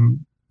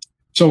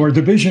 so our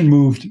division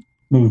moved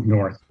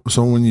north.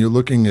 So when you're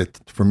looking at,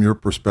 from your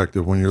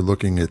perspective, when you're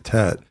looking at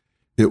Tet,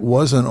 it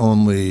wasn't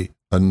only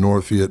a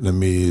North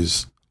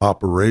Vietnamese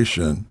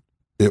operation,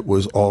 it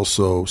was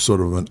also sort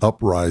of an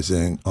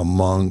uprising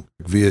among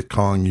Viet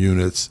Cong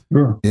units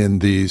in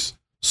these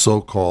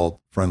so-called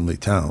friendly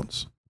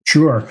towns.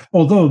 Sure.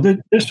 Although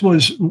this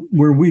was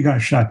where we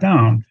got shot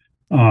down,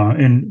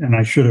 and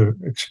I should have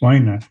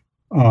explained that.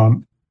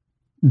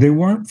 They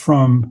weren't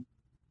from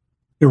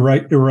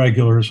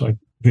irregulars like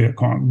Viet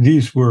Cong.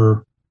 These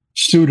were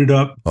suited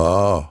up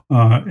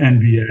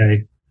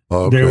NVA.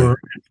 Okay. They were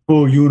in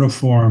full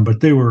uniform,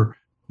 but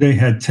they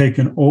had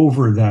taken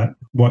over that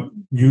what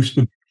used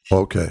to be.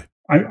 Okay.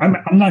 I'm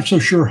not so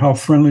sure how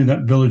friendly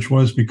that village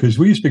was, because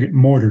we used to get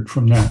mortared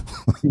from that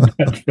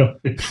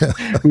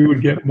village. We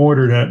would get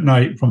mortared at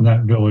night from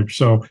that village.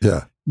 So,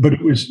 but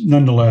it was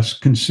nonetheless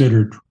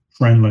considered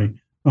friendly.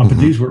 But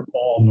these were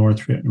all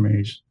North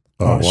Vietnamese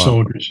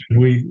soldiers.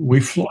 We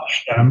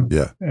flushed them,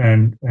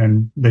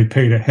 and they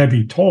paid a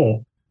heavy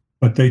toll,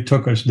 but they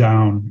took us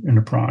down in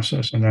the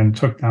process, and then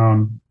took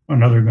down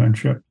another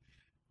gunship.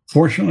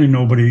 Fortunately,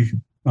 nobody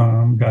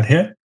got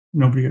hit.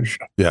 Nobody got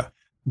shot. Yeah.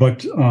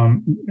 But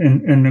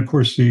and of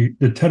course the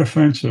Tet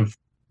Offensive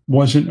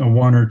wasn't a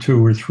 1 or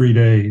 2 or 3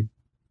 day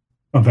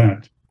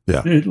event.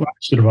 Yeah, it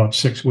lasted about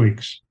 6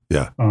 weeks.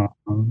 Yeah,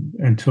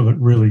 until it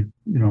really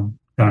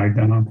died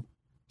down.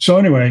 So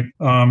anyway,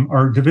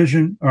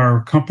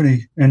 our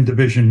company and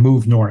division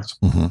moved north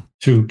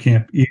to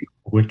Camp Eagle,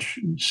 which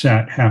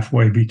sat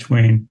halfway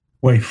between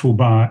Hue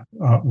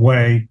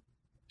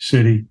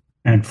City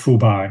and Phu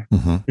Bai.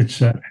 It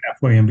sat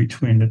halfway in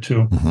between the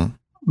two.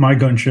 My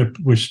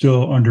gunship was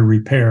still under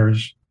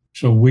repairs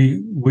So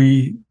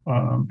we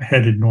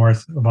headed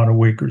north about a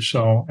week or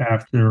so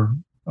after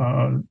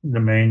the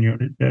main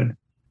unit did.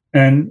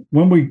 And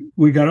when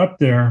we got up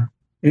there,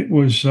 it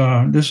was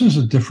this is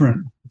a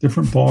different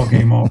ball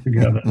game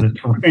altogether. The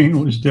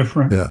terrain was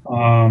different. Yeah.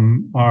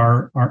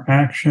 Our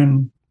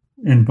action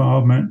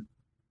involvement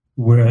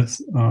with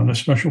the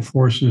special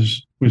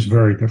forces was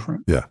very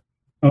different. Yeah.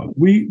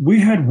 We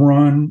had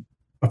run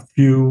a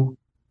few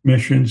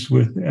missions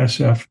with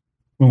SF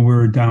when we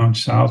were down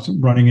south,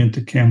 running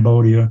into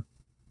Cambodia,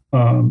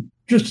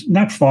 just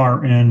not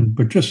far in,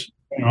 but just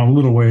a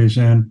little ways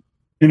in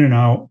and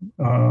out.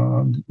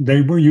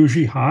 They were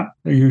usually hot.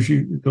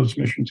 Those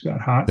missions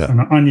got hot,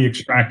 yeah. on the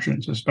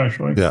extractions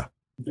especially. Yeah,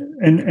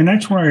 and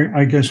that's where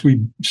I guess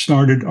we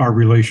started our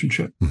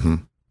relationship,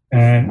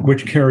 and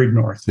which carried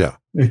north. Yeah,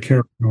 it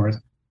carried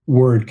north.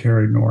 Word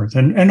carried north,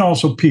 and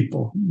also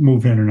people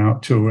move in and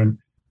out too.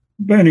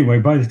 But anyway,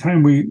 by the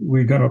time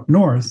we got up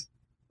north,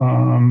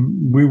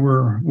 we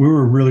were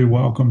really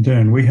welcomed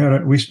in.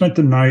 We spent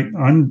the night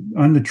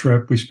on the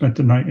trip. We spent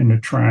the night in the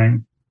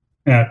Trang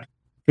at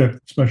 5th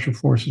Special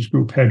Forces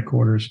Group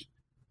headquarters,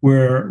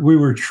 where we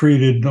were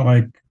treated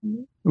like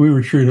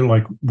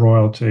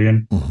royalty.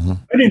 And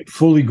I didn't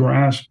fully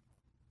grasp,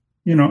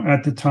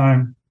 at the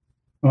time,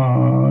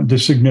 the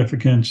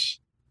significance.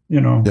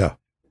 Yeah.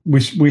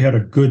 We had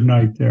a good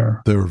night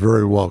there. They were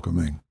very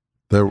welcoming.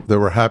 They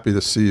were happy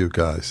to see you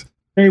guys.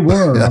 They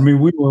were. Yeah. I mean,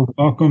 we were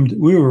welcomed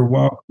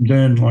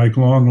in like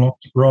long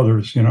lost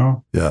brothers,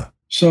 Yeah.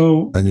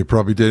 So, and you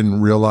probably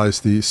didn't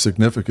realize the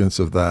significance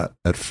of that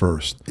at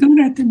first.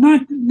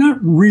 Not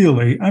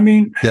really. I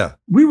mean, yeah,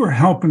 we were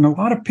helping a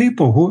lot of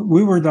people.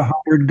 We were the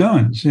hired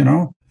guns,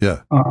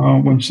 Yeah.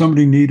 When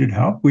somebody needed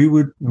help,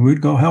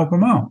 we'd go help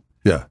them out.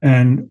 Yeah.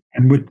 And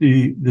with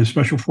the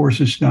special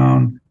forces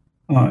down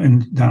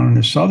in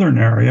the southern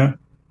area,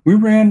 we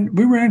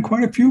ran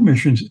quite a few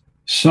missions.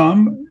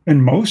 Some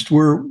and most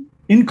were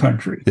in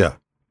country. Yeah.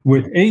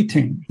 With A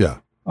team. Yeah.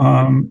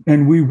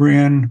 And we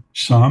ran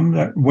some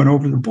that went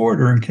over the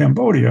border in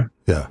Cambodia.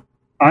 Yeah.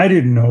 I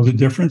didn't know the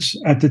difference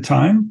at the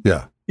time.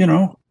 Yeah.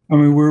 I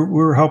mean,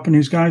 we're helping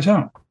these guys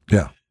out.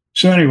 Yeah.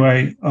 So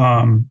anyway,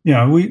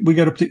 we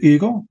got up to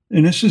Eagle,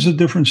 and this is a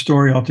different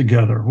story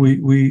altogether.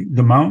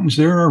 The mountains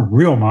there are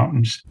real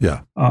mountains.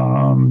 Yeah.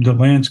 The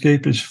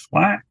landscape is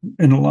flat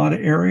in a lot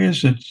of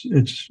areas.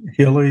 It's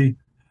hilly,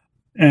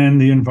 and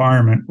the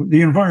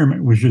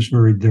environment was just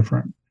very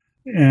different.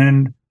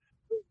 And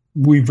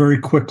we very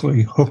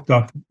quickly hooked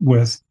up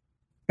with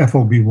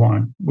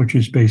FOB1, which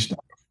is based on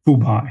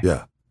Fubai.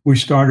 Yeah. We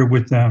started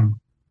with them,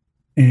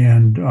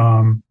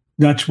 and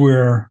that's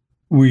where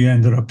we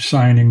ended up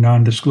signing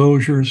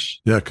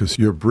non-disclosures. Yeah, because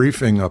your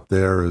briefing up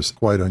there is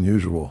quite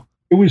unusual.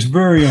 It was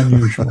very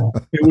unusual.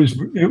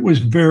 It was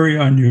very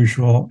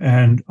unusual,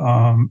 and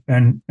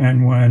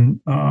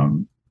when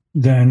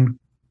then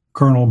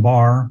Colonel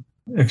Barr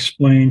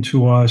explained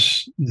to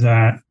us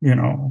that I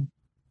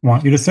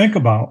want you to think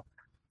about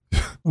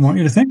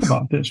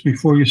this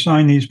before you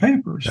sign these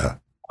papers. Yeah.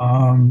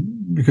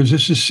 Because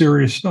this is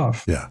serious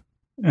stuff. Yeah.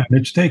 And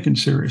it's taken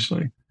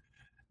seriously.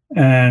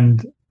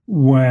 And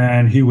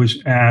when he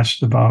was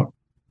asked about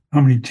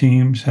how many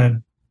teams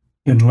had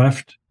been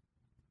left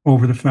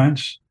over the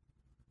fence,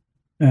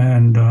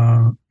 and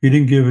he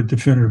didn't give a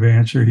definitive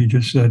answer. He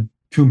just said,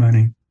 too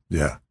many.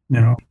 Yeah.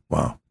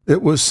 Wow.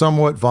 It was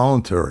somewhat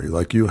voluntary.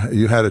 Like you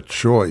had a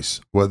choice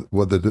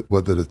whether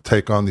to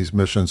take on these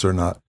missions or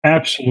not.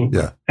 Absolutely.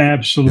 Yeah.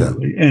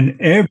 Absolutely. Yeah.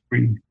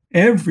 And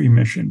every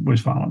mission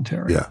was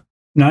voluntary. Yeah.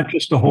 Not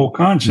just the whole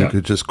concept. You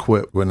could just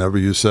quit whenever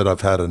you said, I've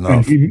had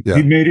enough. He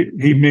made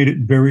it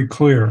very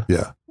clear.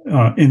 Yeah.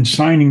 In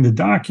signing the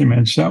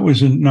documents, that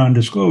was a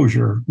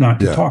non-disclosure,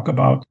 not to talk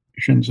about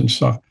missions and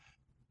stuff.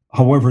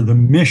 However, the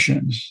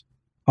missions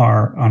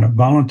are on a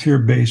volunteer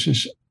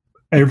basis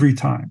every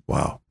time.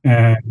 Wow.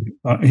 And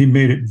he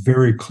made it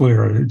very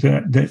clear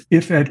that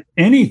if at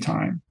any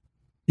time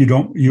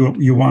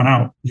you want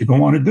out, you don't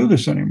want to do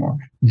this anymore,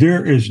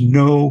 there is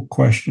no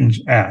questions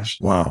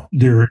asked. Wow.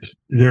 You're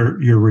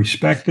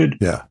respected.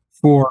 Yeah.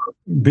 For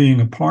being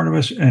a part of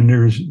us, and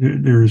there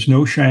is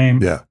no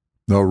shame. Yeah.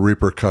 No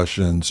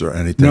repercussions or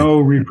anything. No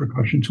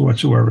repercussions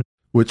whatsoever.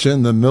 Which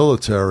in the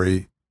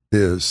military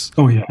is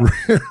really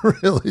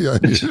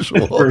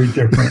unusual. It's very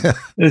different.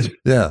 It's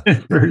very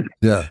different.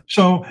 Yeah.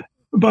 So,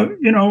 but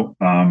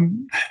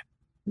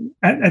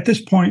at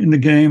this point in the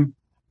game,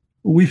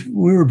 we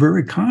were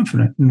very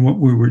confident in what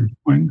we were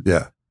doing.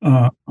 Yeah.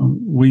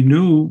 We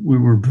knew we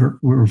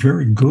were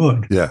very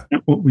good. Yeah.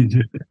 At what we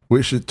did.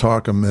 We should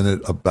talk a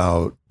minute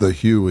about the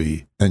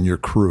Huey and your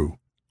crew.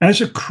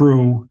 As a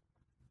crew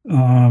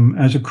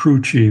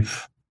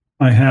chief,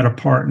 I had a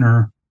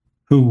partner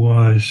who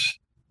was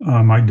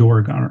my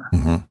door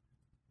gunner,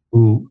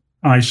 who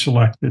I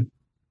selected.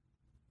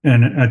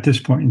 And at this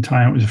point in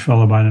time, it was a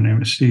fellow by the name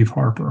of Steve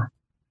Harper.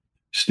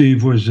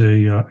 Steve was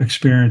a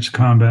experienced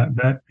combat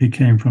vet. He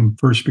came from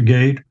 1st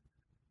Brigade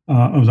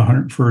of the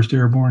 101st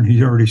Airborne.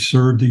 He already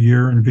served a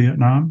year in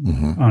Vietnam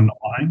on the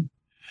line.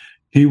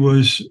 He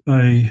was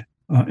a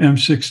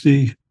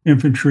M60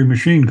 infantry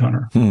machine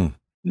gunner.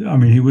 I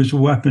mean, he was a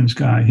weapons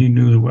guy. He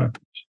knew the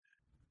weapons.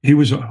 He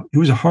was a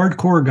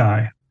hardcore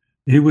guy.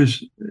 He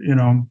was,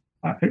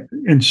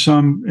 in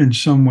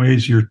some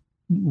ways,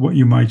 what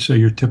you might say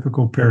your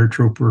typical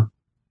paratrooper.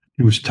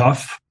 He was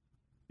tough.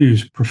 He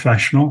was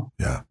professional.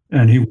 Yeah.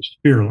 And he was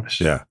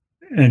fearless. Yeah.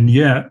 And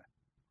yet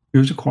he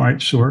was a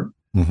quiet sort.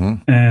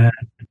 Mm-hmm.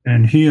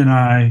 And he and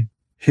I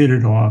hit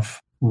it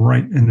off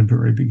right in the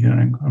very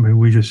beginning. I mean,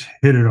 we just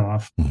hit it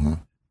off. Mm-hmm.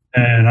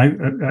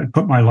 And I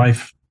put my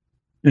life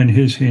in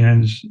his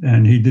hands,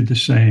 and he did the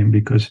same,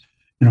 because,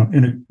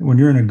 when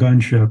you're in a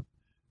gunship,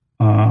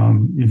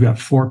 you've got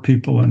 4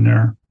 people in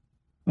there.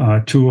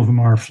 2 of them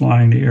are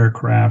flying the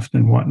aircraft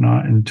and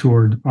whatnot, and 2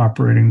 are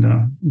operating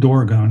the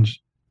door guns.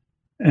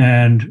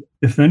 And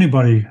if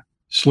anybody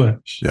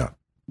slips,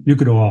 you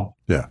could all,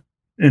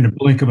 in a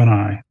blink of an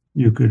eye,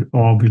 you could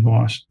all be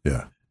lost.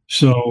 Yeah.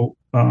 So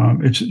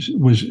it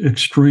was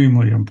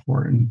extremely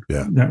important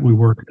that we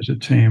work as a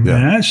team. Yeah.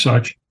 And as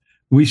such,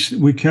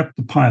 we kept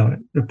the pilot.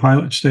 The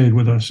pilot stayed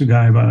with us, a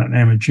guy by the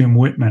name of Jim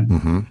Whitman.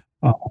 Mm-hmm.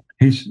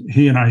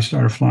 He and I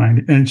started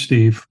flying, and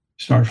Steve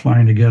started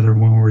flying together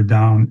when we were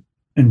down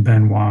in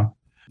Benoit.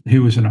 He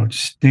was an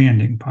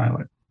outstanding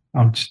pilot,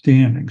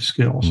 outstanding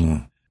skills.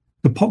 Mm.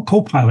 The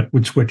co-pilot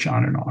would switch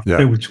on and off. Yeah.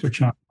 They would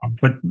switch on and off,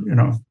 but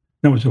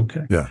that was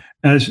okay. Yeah.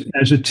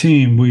 As a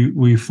team,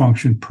 we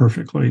functioned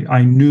perfectly.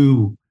 I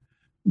knew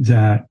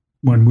that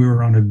when we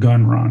were on a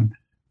gun run,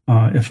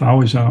 if I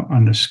was out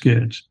on the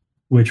skids,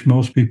 which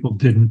most people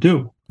didn't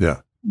do,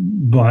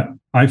 but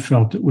I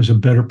felt it was a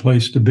better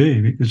place to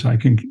be, because I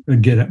can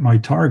get at my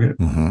target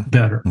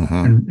better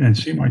and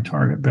see my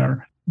target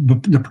better.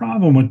 But the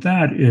problem with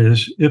that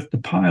is, if the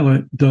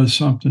pilot does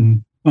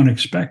something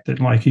unexpected,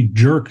 like he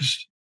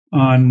jerks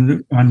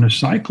on the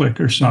cyclic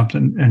or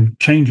something and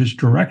changes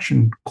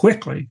direction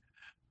quickly,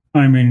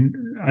 I mean,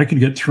 I could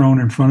get thrown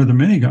in front of the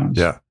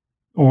miniguns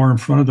or in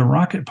front of the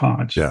rocket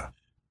pods. Yeah.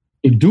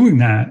 Doing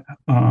that,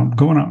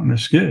 going out on the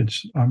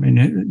skids, I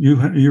mean,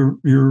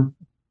 you're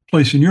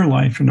placing your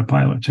life in the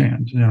pilot's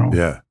hands,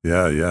 Yeah.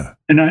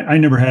 And I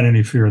never had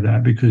any fear of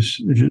that,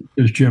 because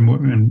Jim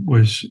Whitman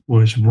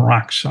was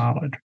rock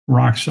solid.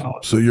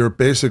 So you're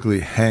basically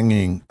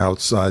hanging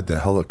outside the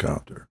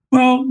helicopter.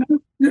 Well,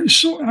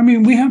 so I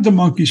mean, we have the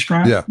monkey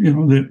strap,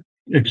 the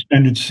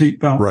extended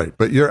seatbelt, right?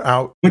 But you're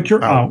out. But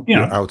you're out.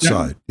 Yeah, you're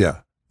outside. Yeah.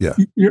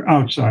 You're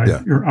outside.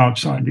 Yeah. You're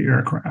outside the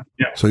aircraft.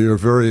 Yeah. So you're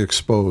very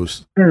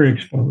exposed. Very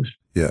exposed.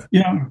 Yeah.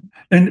 Yeah.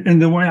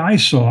 And the way I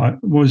saw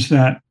it was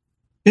that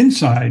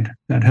inside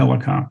that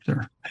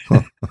helicopter,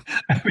 I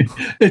mean,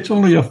 it's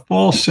only a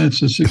false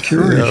sense of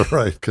security. Yeah,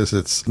 right. Because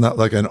it's not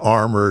like an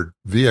armored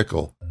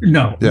vehicle.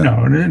 No.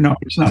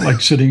 It's not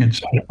like sitting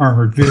inside an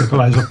armored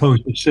vehicle as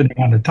opposed to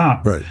sitting on the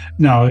top. Right.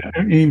 No,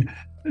 I mean,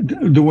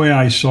 the way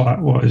I saw it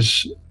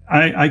was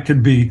I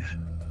could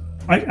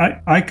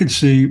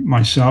see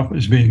myself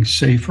as being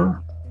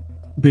safer,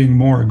 being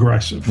more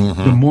aggressive.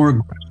 Mm-hmm. The more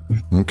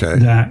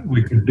aggressive that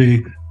we could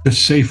be, the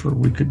safer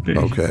we could be.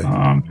 Okay.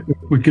 If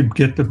we could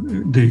get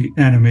the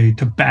enemy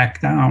to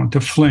back down,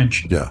 to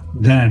flinch,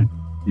 then,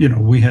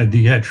 we had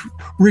the edge,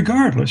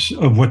 regardless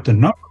of what the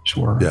numbers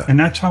were. Yeah. And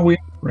that's how we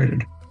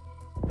operated.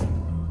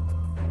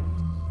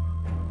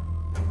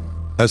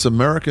 As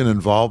American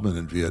involvement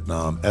in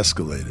Vietnam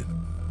escalated,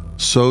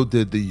 so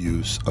did the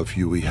use of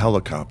Huey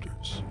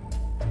helicopters.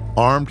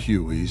 Armed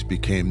Hueys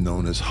became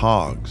known as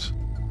hogs,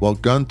 while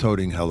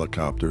gun-toting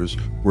helicopters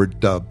were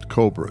dubbed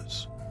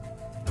Cobras.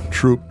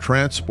 Troop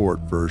transport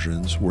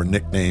versions were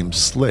nicknamed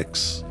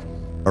Slicks,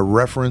 a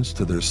reference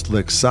to their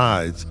slick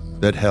sides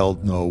that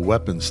held no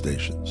weapon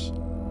stations.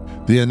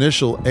 The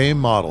initial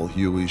A-model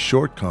Huey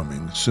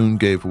shortcomings soon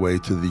gave way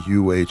to the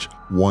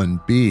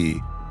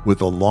UH-1B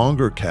with a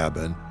longer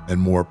cabin and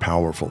more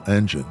powerful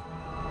engine.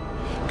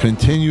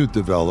 Continued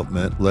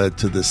development led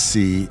to the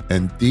C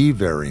and D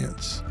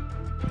variants.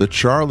 The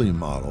Charlie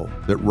model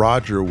that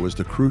Roger was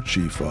the crew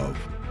chief of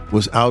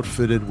was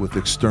outfitted with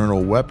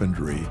external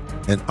weaponry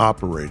and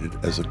operated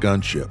as a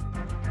gunship.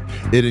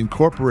 It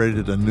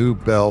incorporated a new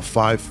Bell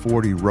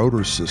 540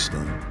 rotor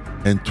system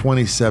and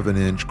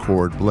 27-inch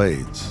chord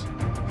blades.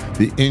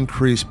 The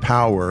increased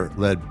power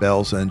led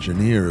Bell's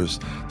engineers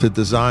to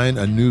design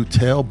a new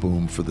tail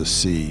boom for the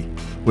C,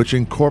 which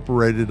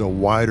incorporated a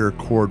wider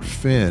chord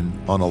fin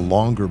on a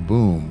longer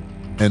boom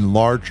and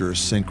larger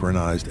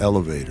synchronized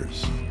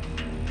elevators.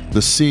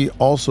 The C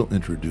also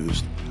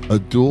introduced a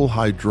dual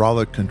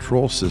hydraulic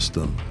control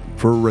system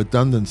for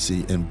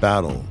redundancy in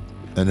battle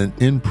and an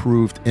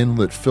improved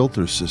inlet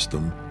filter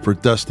system for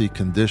dusty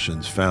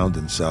conditions found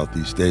in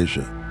Southeast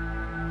Asia.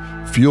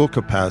 Fuel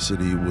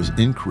capacity was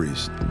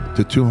increased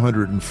to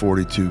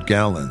 242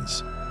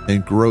 gallons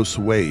and gross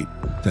weight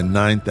to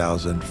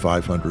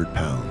 9,500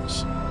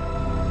 pounds.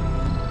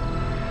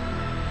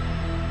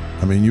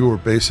 I mean, you were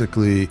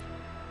basically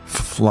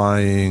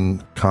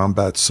flying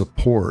combat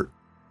support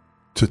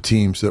to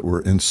teams that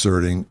were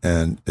inserting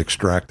and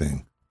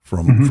extracting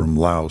from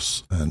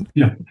Laos and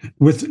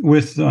with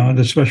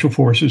the special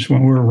forces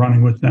when we were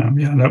running with them.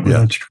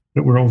 That's true.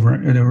 That we're over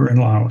in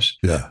Laos.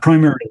 Yeah,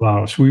 primarily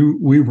Laos.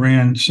 We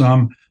ran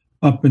some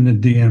up in the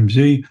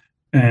DMZ,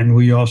 and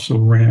we also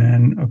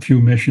ran a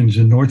few missions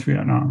in North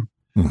Vietnam,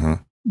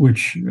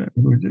 which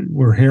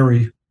were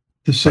hairy,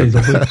 to say the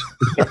least.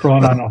 It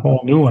brought on a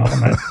whole new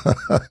element.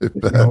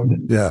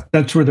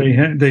 That's where they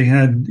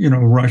had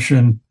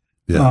Russian,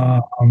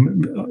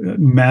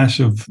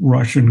 massive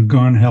Russian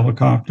gun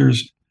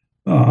helicopters,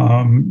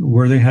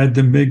 where they had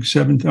the MiG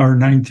 7 or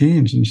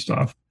 19s and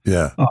stuff.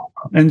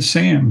 And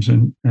SAMs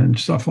and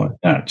stuff like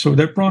that. So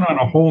that brought on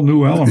a whole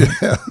new element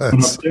up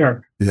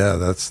there. Yeah,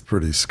 that's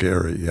pretty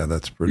scary. Yeah,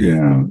 that's pretty.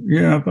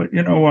 Yeah. But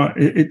you know what?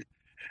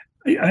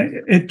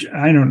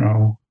 I don't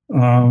know.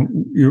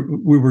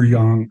 We were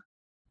young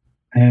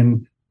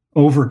and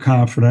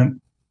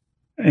overconfident,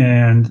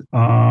 and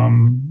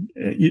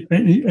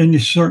you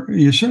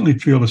certainly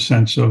feel a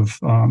sense of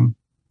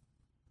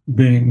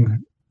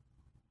being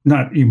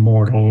not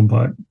immortal,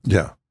 but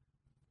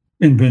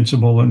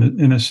invincible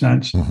in a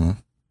sense.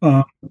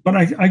 But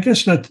I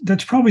guess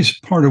that's probably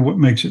part of what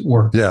makes it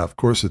work. Yeah, of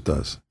course it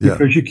does. Yeah,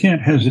 because you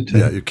can't hesitate.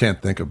 Yeah, you can't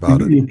think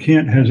about it. You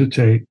can't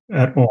hesitate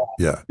at all.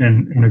 Yeah.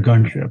 In a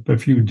gunship,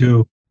 if you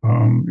do,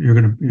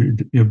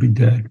 you'll be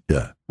dead.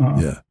 Yeah.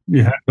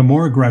 The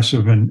more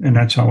aggressive, and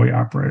that's how we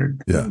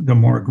operated. Yeah. The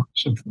more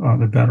aggressive,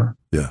 the better.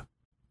 Yeah.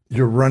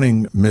 You're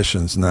running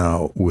missions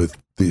now with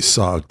these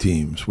SOG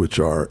teams, which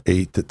are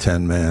 8 to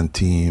 10 man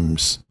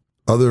teams.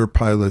 Other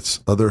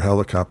pilots, other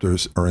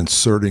helicopters are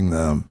inserting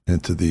them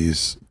into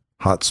these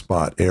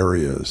hotspot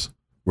areas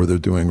where they're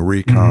doing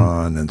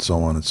recon and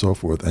so on and so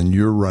forth. And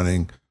you're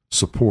running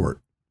support,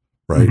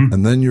 right?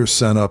 And then you're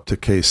sent up to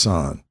Khe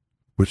Sanh,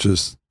 which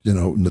is,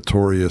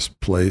 notorious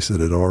place that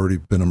had already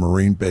been a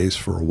Marine base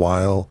for a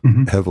while,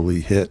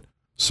 heavily hit,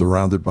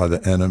 surrounded by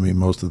the enemy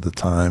most of the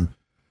time.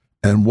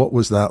 And what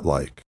was that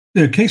like?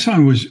 Yeah, Khe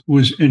Sanh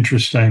was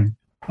interesting.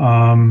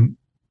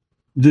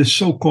 This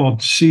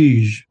so-called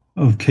siege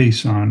of Khe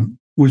Sanh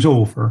was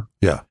over.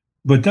 Yeah.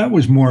 But that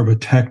was more of a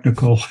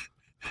technical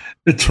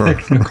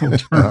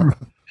term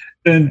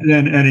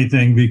than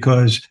anything,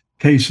 because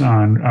Khe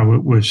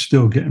Sanh was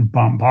still getting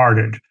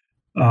bombarded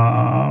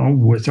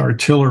with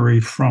artillery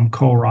from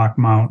Khao Rock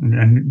Mountain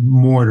and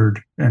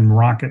mortared and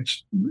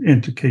rockets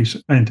into Khe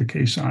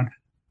Sanh.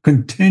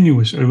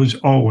 Continuous. It was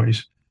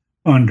always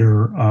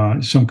under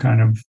some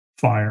kind of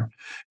fire.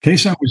 Khe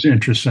Sanh was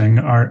interesting.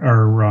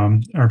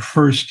 Our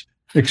first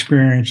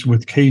experience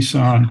with Khe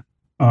Sanh,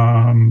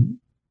 I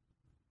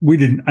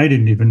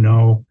didn't even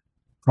know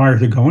prior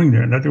to going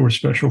there that there were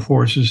special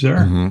forces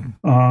there.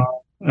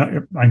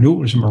 I knew it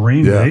was a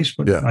Marine base,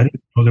 but I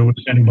didn't know there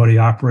was anybody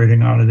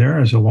operating out of there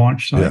as a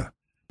launch site. Yeah.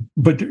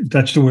 But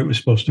that's the way it was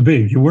supposed to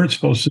be. You weren't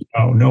supposed to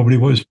know. Nobody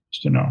was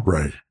supposed to know.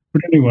 Right.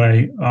 But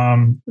anyway,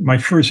 my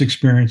first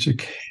experience at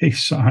Khe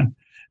Sanh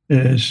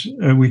is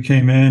we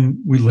came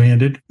in, we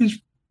landed. It was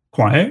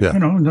quiet,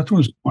 nothing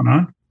was going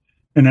on.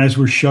 And as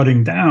we're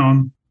shutting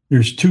down,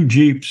 there's 2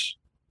 Jeeps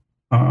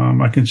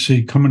I can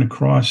see coming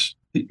across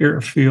the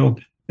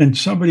airfield, and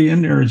somebody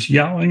in there is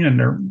yelling, and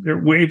they're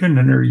waving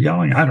and they're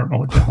yelling. I don't know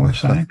what the hell they're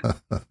saying.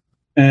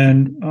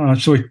 And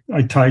so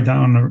I tie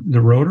down the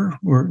rotor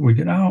where we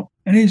get out,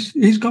 and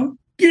he's going,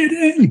 get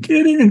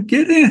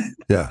in.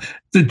 Yeah.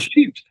 The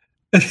Jeeps.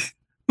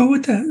 But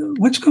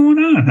what's going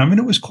on? I mean,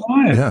 it was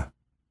quiet. Yeah.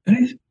 And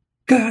he's,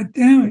 God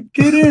damn it,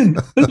 get in.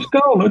 Let's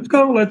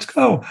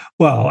go.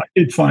 Well, I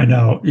did find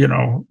out,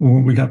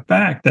 when we got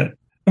back that,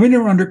 they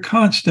were under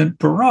constant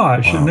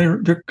barrage, and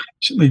they're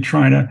constantly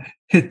trying to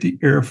hit the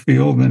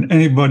airfield and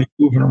anybody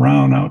moving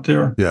around out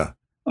there. Yeah.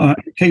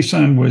 Khe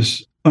Sanh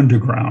was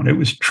underground. It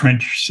was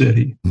trench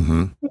city.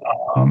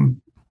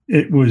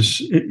 It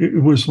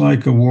was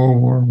like a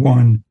World War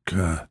I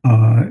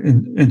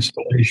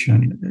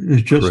installation.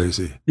 It's just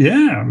crazy.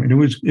 Yeah,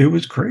 it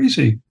was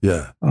crazy.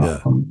 Yeah.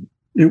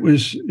 It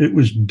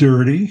was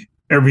dirty.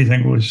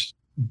 Everything was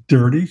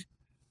dirty,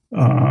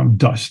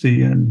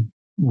 dusty, and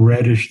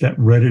reddish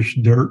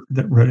dirt,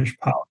 that reddish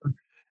powder.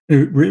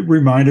 It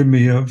reminded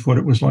me of what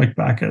it was like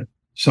back at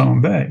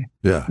Salem Bay.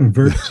 Yeah.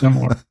 Very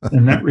similar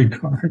in that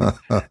regard.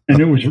 And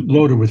it was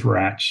loaded with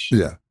rats.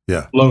 Yeah.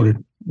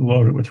 Loaded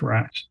with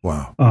rats.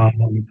 Wow.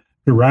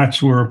 The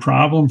rats were a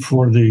problem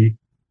for the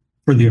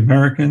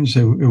Americans.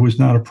 It was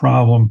not a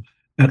problem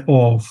at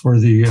all for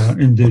the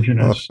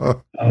indigenous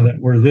that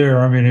were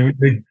there.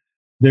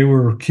 They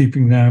were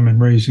keeping them and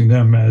raising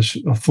them as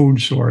a food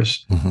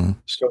source.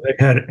 So they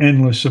had an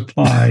endless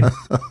supply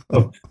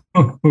of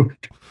food.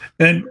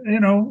 And,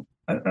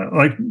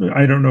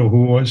 I don't know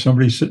who it was.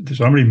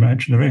 Somebody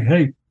mentioned to me,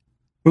 hey,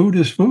 food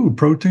is food.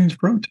 Protein's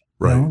protein.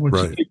 Right.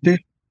 What's the big deal?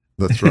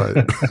 That's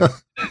right.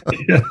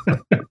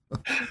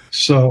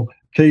 So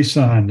Khe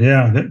Sanh,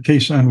 Khe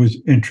Sanh was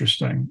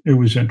interesting. It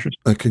was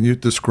interesting. And can you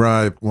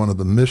describe one of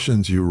the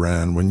missions you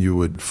ran when you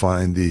would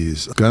find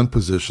these gun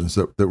positions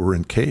that were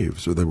in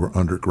caves or they were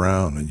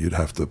underground, and you'd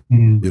have to,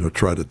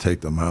 try to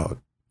take them out?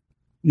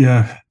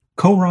 Yeah.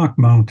 Khao Rock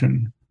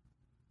Mountain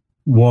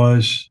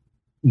was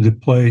the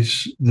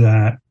place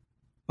that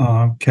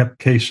kept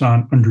Khe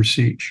Sanh under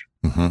siege.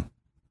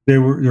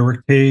 There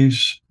were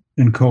caves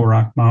in Khao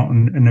Rock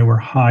Mountain, and they were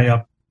high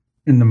up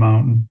in the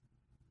mountain.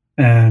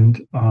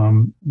 and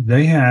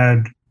they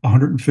had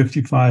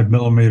 155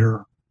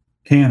 millimeter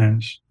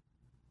cannons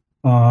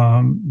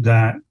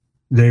that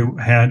they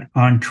had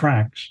on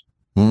tracks.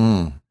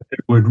 It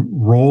would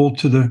roll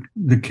to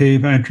the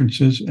cave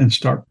entrances and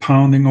start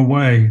pounding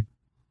away.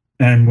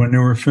 And when they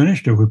were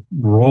finished, it would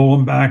roll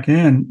them back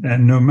in.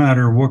 And no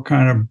matter what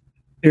kind of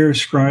air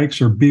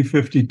strikes or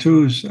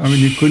B-52s, I mean,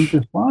 you couldn't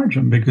dislodge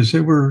them because they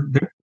were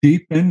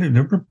deep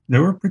in. They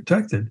were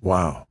protected.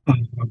 Wow.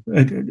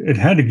 It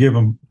had to give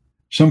them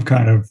some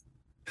kind of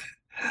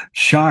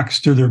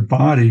shocks to their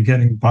body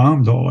getting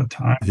bombed all the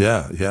time.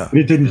 Yeah.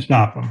 It didn't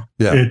stop them.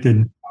 Yeah. It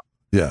didn't.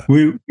 Yeah.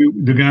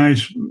 The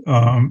guys,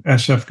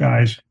 SF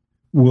guys,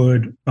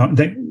 would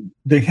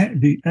they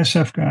had the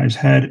SF guys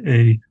had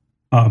a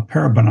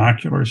pair of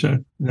binoculars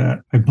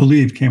that I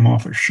believe came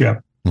off a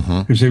ship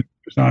because it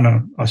was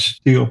on a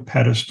steel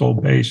pedestal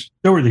base.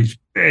 There were these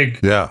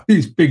big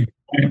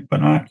giant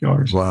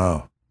binoculars.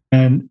 Wow.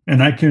 And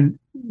I can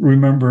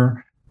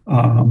remember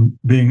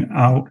being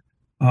out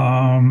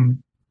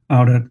and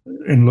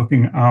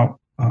looking out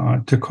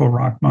to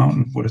Korak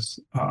Mountain with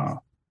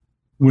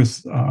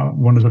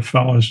one of the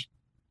fellas,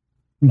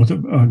 with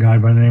a guy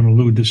by the name of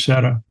Lou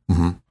DeSetta,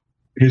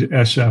 his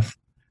SF,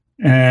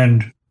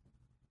 and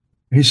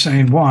he's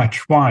saying,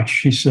 "Watch."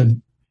 He said,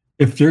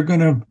 "If they're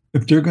gonna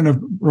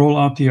roll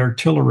out the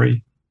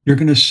artillery, you're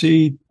gonna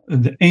see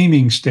the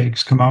aiming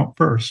stakes come out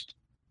first."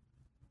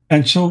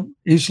 And so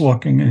he's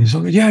looking, and he's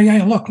like,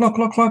 "Yeah, look."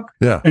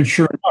 Yeah. And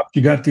sure enough,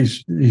 you got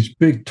these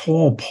big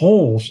tall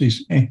poles,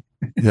 these aiming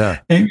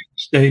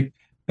stake.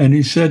 And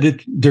he said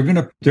they're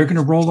gonna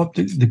roll up,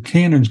 the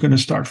cannon's gonna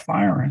start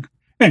firing.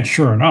 And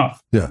sure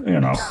enough,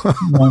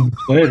 months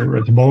later,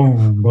 it's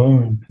boom,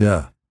 boom.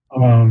 Yeah.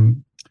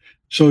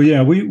 So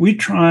we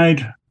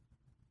tried.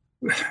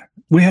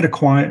 We had a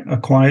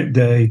quiet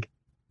day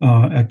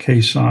at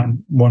Khe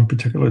Sanh one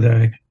particular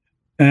day,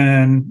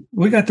 and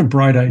we got the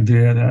bright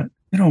idea that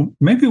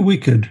maybe we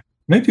could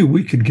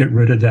get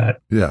rid of that.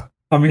 Yeah.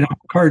 I mean,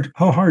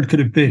 how hard could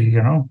it be?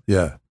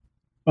 Yeah.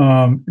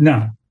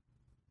 Now,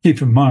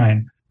 keep in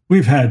mind,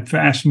 we've had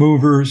fast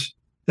movers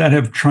that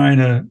have tried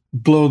to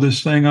blow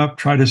this thing up,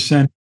 try to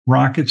send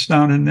rockets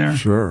down in there.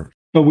 Sure.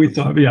 But we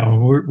thought,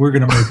 we're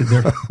going to make a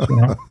difference.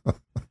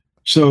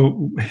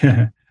 So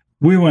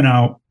we went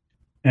out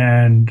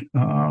and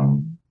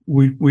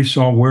we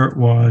saw where it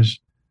was.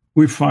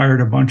 We fired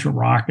a bunch of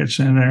rockets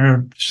in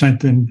there,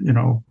 sent in,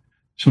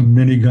 some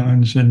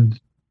miniguns and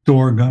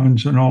door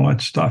guns and all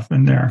that stuff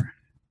in there.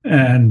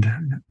 And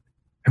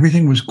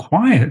everything was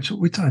quiet. So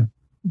we thought,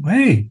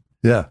 hey,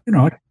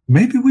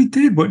 maybe we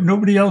did what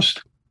nobody else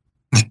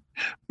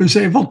was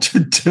able to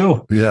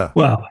do. Yeah.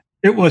 Well,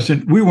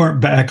 we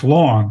weren't back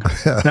long.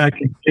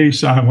 Back in Khe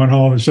Sanh when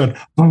all of a sudden,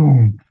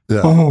 boom,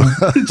 boom.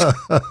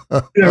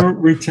 They were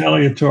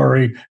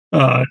retaliatory.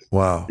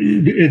 Wow.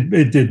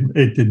 It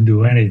didn't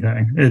do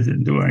anything. It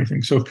didn't do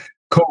anything. So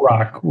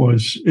Korak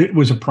was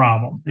a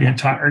problem the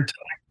entire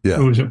time. Yeah.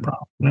 It was a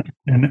problem.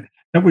 And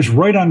that was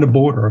right on the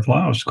border of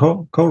Laos.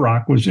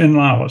 Korak was in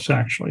Laos,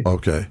 actually.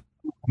 Okay.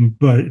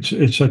 But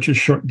it's such a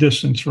short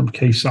distance from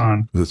Khe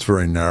Sanh. It's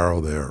very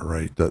narrow there,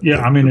 right?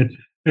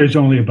 There's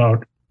only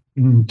about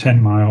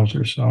 10 miles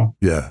or so.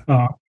 Yeah.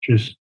 Which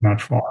is not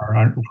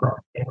far.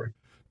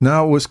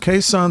 Now, was Khe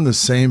Sanh the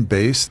same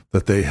base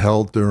that they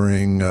held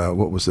during,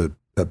 what was it,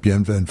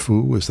 Bien Vien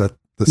Phu? Is that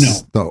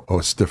No. Oh,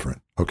 it's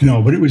different. Okay.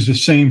 No, but it was the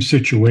same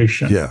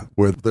situation. Yeah,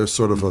 where there's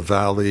sort of a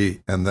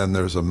valley and then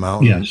there's a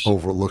mountain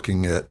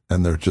overlooking it,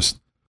 and they're just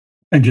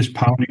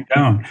pounding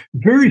down.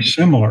 Very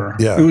similar.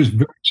 Yeah. It was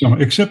very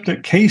similar, except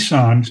that Khe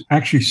Sanh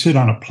actually sit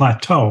on a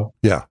plateau.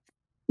 Yeah.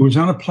 It was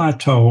on a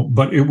plateau,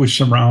 but it was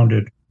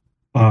surrounded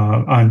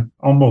on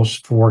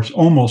almost four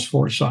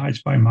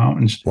sides by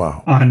mountains.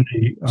 Wow.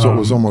 So it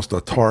was almost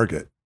a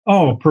target.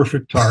 Oh,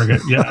 perfect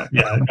target. Yeah.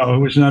 No, it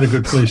was not a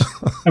good place.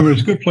 I mean, it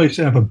was a good place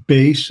to have a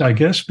base, I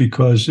guess,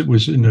 because it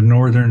was in the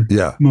northern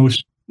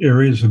most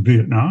areas of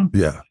Vietnam.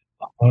 Yeah.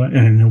 And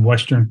in the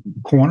western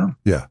corner.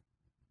 Yeah.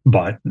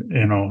 But,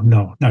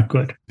 no, not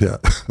good. Yeah.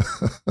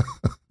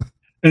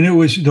 And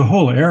the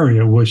whole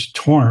area was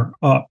torn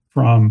up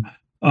from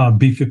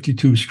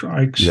B-52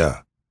 strikes.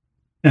 Yeah.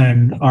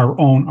 And our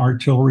own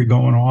artillery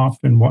going off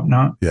and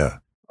whatnot. Yeah.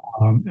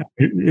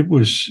 It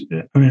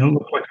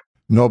looked like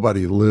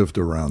nobody lived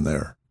around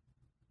there.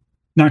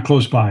 Not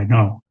close by,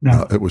 no.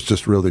 It was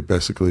just really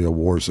basically a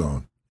war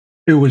zone.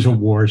 It was a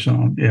war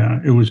zone.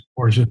 Yeah, it was a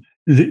war zone.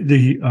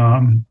 The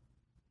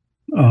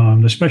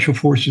Special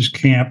Forces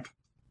camp,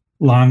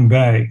 Lang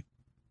Bay,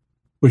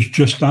 was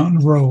just down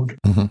the road,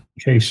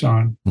 Khe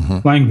Sanh.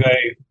 Lang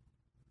Bay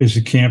is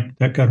the camp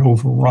that got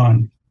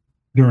overrun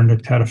during the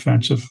Tet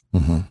Offensive.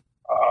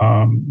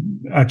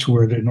 That's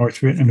where the North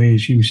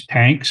Vietnamese used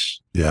tanks.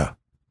 Yeah.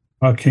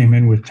 Came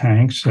in with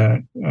tanks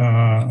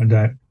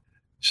that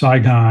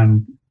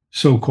Saigon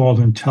so-called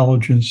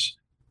intelligence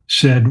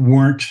said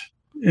weren't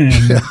in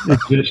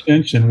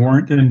existence and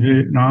weren't in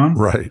Vietnam.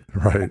 Right.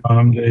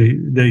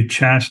 They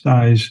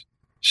chastised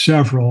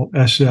several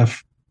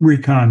SF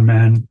recon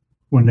men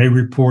when they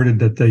reported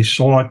that they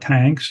saw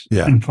tanks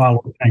and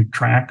followed tank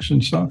tracks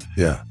and stuff.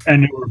 Yeah.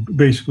 And they were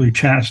basically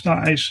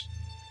chastised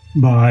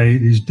by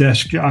these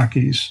desk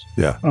jockeys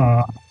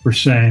for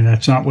saying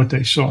that's not what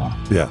they saw.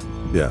 Yeah.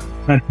 Yeah.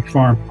 Had to be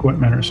farm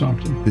equipment or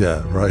something.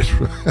 Yeah, right.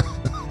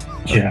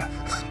 Yeah.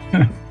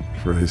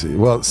 Crazy.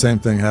 Well, same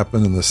thing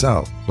happened in the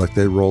South. Like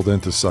they rolled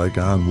into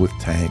Saigon with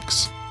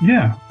tanks.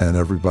 Yeah. And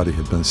everybody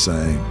had been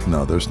saying,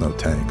 no, there's no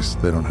tanks.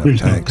 They don't have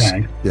There's tanks. No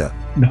tank. Yeah.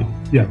 No.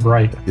 Yeah,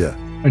 right. Yeah.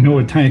 I know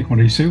a tank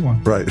when I see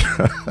one. Right.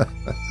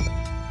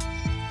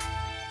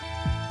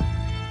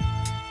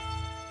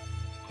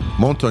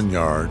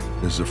 Montagnard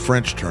is a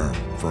French term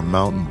for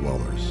mountain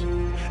dwellers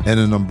and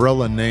an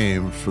umbrella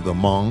name for the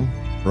Hmong,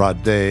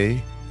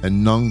 Rade,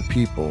 and Nung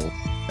people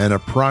and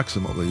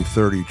approximately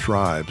 30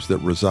 tribes that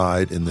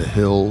reside in the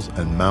hills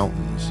and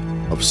mountains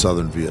of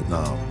southern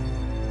Vietnam.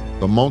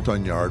 The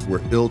Montagnards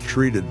were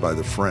ill-treated by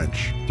the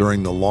French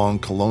during the long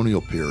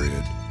colonial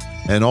period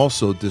and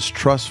also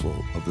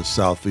distrustful of the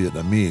South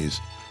Vietnamese,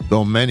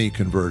 though many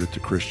converted to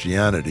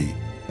Christianity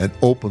and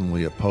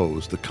openly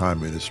opposed the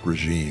communist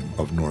regime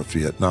of North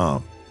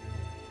Vietnam.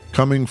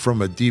 Coming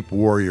from a deep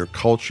warrior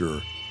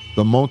culture,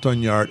 the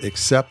Montagnard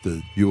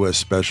accepted U.S.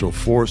 Special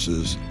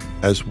Forces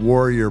as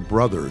warrior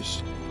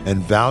brothers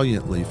and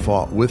valiantly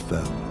fought with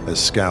them as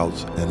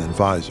scouts and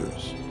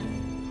advisors.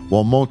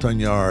 While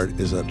Montagnard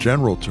is a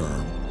general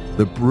term,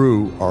 the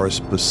Brus are a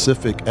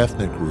specific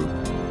ethnic group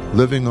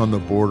living on the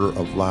border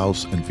of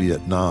Laos and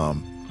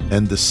Vietnam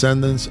and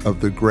descendants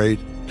of the great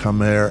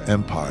Khmer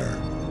Empire,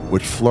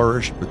 which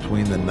flourished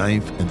between the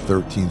 9th and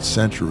 13th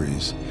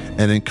centuries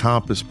and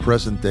encompassed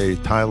present-day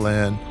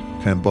Thailand,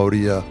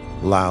 Cambodia,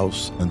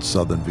 Laos, and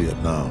southern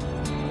Vietnam.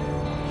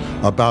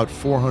 About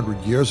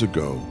 400 years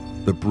ago,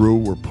 the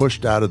Brus were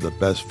pushed out of the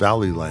best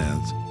valley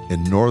lands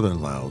in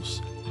northern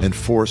Laos and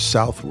forced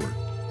southward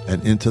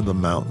and into the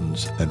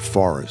mountains and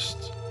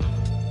forests.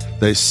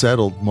 They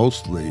settled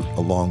mostly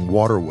along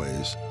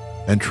waterways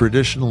and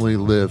traditionally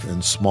live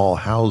in small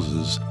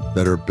houses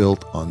that are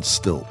built on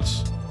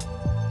stilts.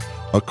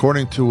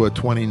 According to a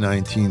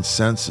 2019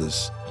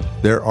 census,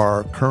 there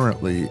are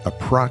currently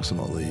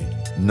approximately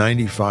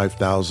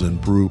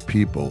 95,000 Brus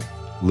people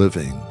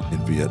living in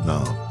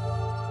Vietnam.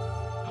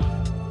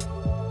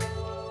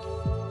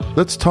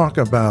 Let's talk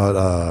about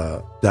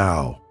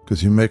Dao,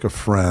 because you make a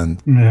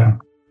friend. Yeah.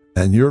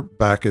 And you're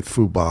back at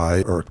Phu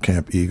Bai or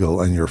Camp Eagle,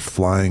 and you're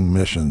flying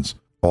missions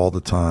all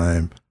the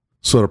time,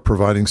 sort of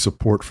providing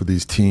support for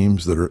these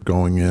teams that are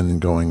going in and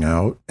going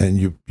out. And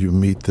you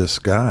meet this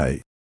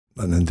guy,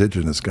 an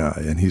indigenous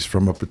guy, and he's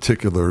from a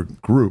particular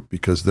group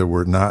because there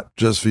were not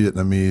just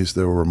Vietnamese,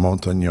 there were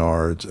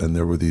Montagnards, and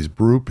there were these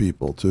Brus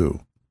people too.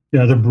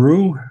 Yeah, the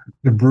Brus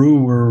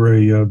were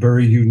a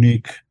very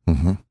unique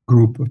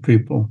group of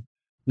people.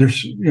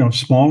 They're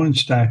small in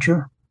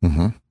stature,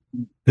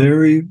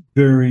 very,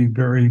 very,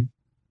 very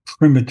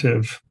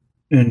primitive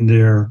in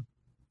their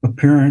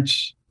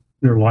appearance,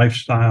 their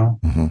lifestyle.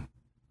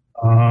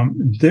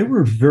 They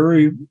were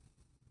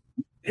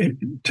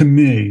to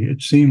me,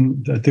 it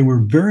seemed that they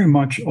were very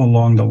much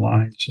along the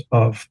lines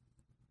of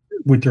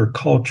with their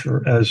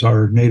culture as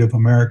our Native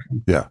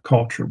American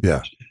culture was.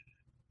 Yeah.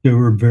 They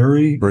were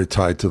very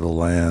tied to the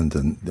land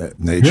and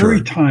nature.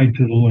 Very tied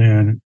to the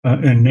land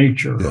and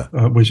nature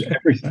was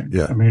everything.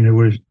 Yeah. I mean, they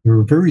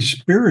were very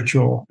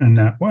spiritual in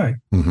that way.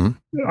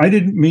 I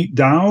didn't meet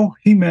Dao;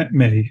 he met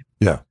me.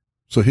 Yeah.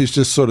 So he's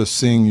just sort of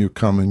seeing you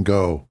come and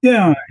go.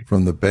 Yeah.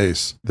 From the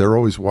base, they're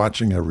always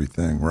watching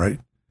everything,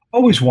 right?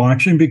 Always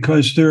watching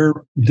because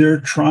their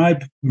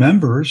tribe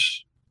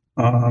members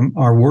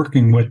are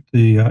working with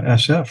the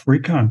SF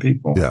recon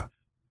people. Yeah.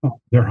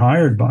 They're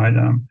hired by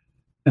them.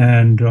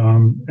 And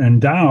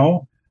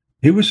Dao,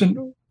 he was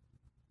an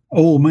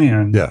old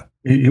man. Yeah.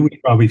 He was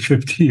probably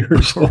 50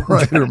 years old.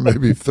 Right, or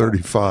maybe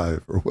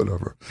 35 or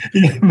whatever.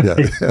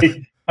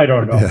 I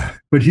don't know. Yeah.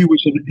 But he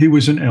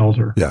was an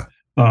elder. Yeah.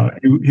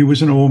 He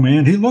was an old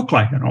man. He looked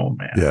like an old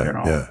man.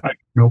 Yeah.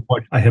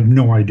 I have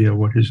no idea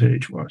what his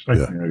age was. I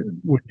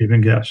wouldn't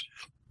even guess.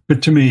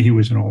 But to me, he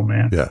was an old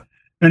man. Yeah.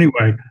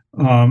 Anyway,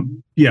 I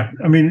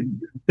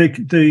mean,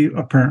 they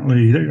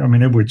apparently,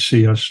 they would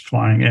see us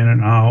flying in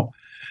and out.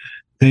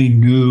 They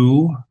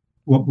knew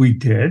what we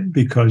did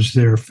because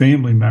their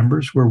family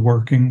members were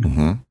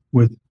working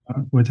with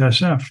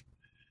SF,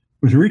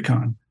 with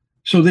recon.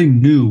 So they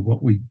knew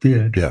what we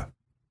did. Yeah.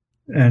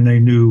 And they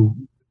knew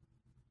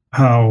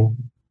how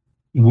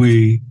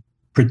we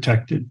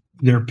protected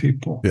their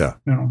people. Yeah.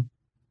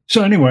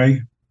 So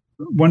anyway,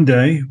 one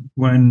day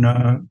when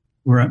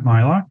we're at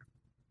Mylock,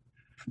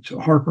 so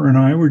Harper and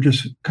I were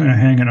just kind of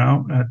hanging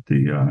out at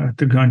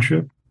the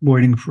gunship,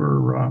 waiting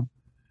for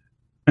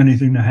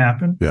anything to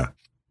happen. Yeah.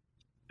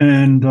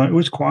 And it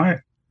was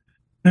quiet.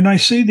 And I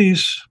see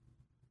these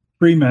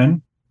three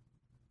men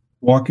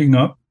walking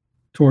up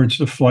towards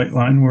the flight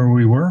line where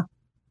we were.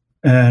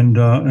 And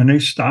they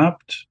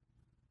stopped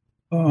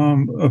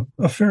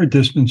a fair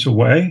distance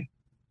away.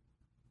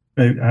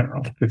 Maybe, I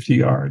don't know, 50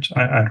 yards.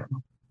 I don't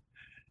know.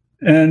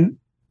 And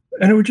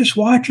they were just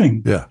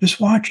watching. Yeah. Just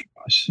watching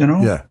us,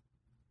 Yeah.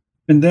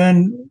 And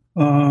then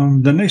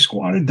then they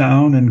squatted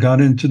down and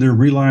got into their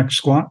relaxed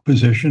squat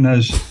position,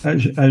 as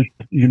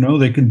you know,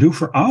 they can do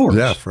for hours.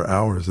 Yeah, for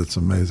hours. It's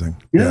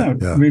amazing. Yeah.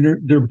 I mean,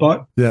 their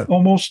butt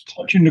almost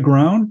touching the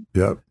ground.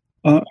 Yep.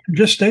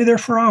 Just stay there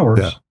for hours.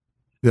 Yeah.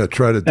 Yeah,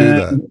 try to do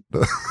that.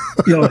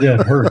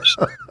 It hurts.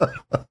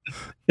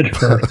 It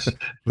hurts.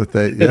 But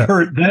it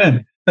hurt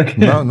then.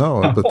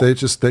 No, but they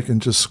can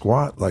just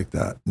squat like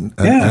that, and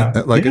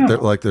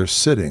like they're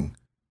sitting.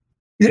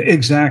 Yeah,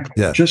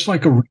 exactly. Yeah. Just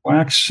like a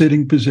relaxed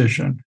sitting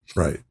position.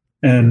 Right.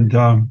 And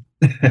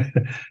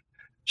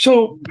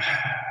so,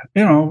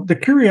 you know, the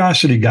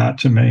curiosity got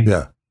to me.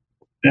 Yeah.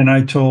 And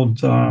I told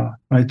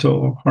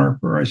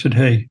Harper, I said,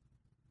 "Hey,"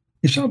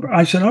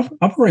 I said, I'll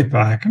be right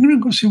back. I'm going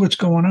to go see what's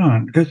going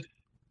on, because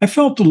I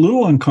felt a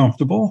little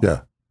uncomfortable.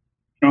 Yeah.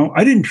 You know,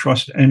 I didn't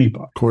trust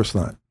anybody. Of course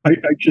not. I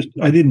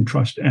didn't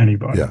trust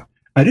anybody. Yeah.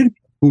 I didn't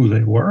know who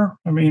they were.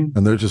 I mean,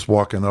 and they're just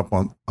walking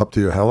up to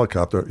your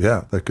helicopter.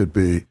 Yeah. That could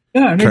be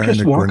and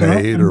carrying a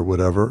grenade or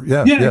whatever.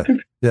 Yeah.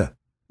 Yeah.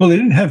 Well, they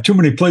didn't have too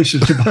many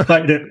places to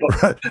hide it,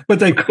 but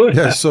they could.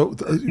 Yeah. have. So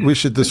we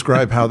should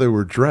describe how they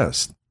were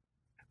dressed.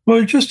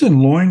 Well, just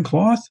in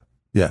loincloth.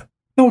 Yeah.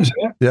 That was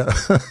it. Yeah.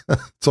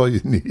 That's all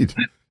you need.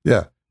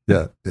 Yeah.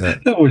 Yeah. Yeah.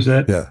 That was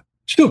it. Yeah.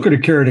 Still could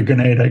have carried a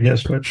grenade, I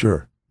guess, but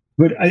sure.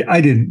 But I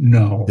didn't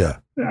know. Yeah.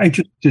 I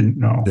just didn't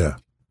know. Yeah.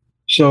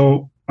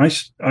 So I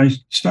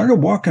started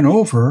walking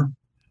over,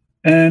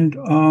 and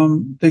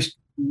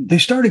they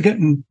started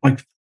getting like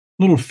a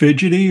little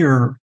fidgety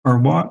or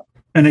what,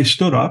 and they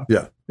stood up.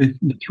 Yeah.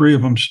 The three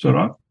of them stood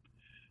up,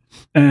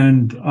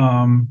 and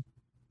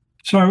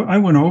so I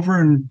went over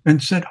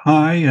and said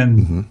hi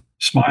and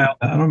smiled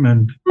at them,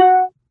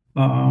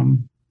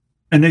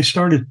 and they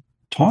started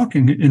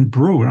talking in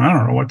Brus, and I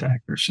don't know what the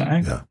heck they're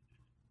saying. Yeah.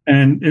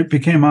 And it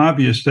became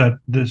obvious that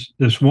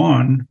this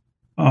one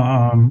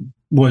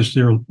was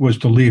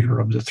the leader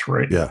of the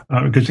three. Yeah.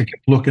 Because they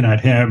kept looking at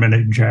him and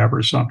they'd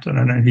jabber something,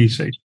 and then he'd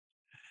say.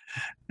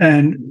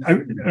 And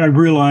I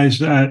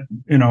realized that,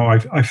 you know,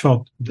 I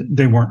felt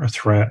they weren't a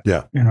threat.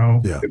 Yeah. You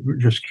know, yeah. They were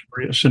just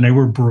curious, and they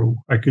were Brus.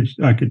 I could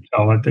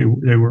tell that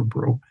they were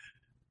Brus,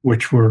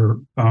 which were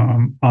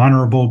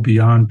honorable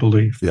beyond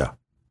belief. Yeah.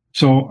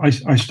 So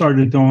I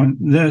started doing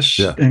this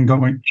and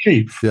going,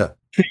 Chief. Yeah.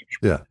 Chief.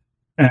 Yeah.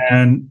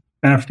 And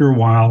after a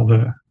while,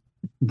 the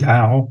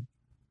gal,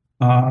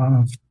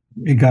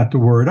 he got the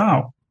word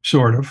out,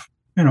 sort of.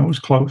 You know, it was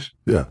close.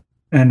 Yeah.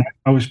 And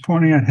I was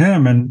pointing at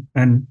him,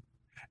 and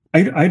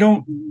I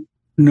don't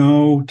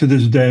know to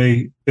this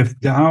day if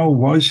Dow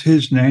was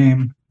his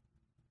name,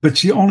 but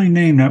it's the only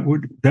name that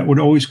would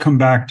always come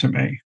back to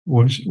me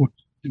was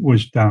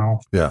Dow.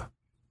 Yeah.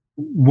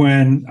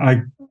 When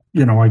I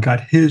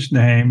got his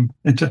name,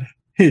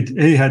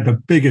 he had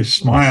the biggest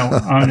smile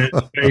on his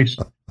face.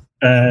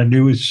 And he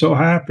was so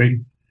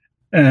happy,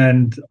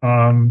 and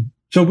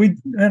so we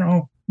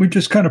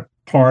just kind of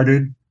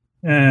parted,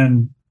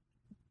 and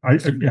I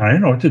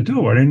didn't know what to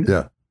do. I didn't.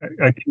 Yeah.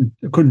 I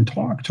couldn't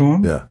talk to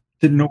them. Yeah.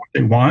 Didn't know what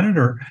they wanted,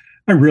 or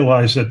I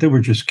realized that they were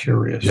just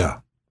curious.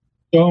 Yeah.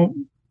 So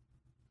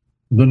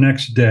the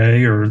next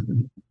day, or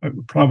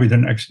probably the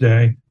next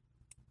day,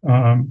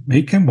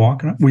 he came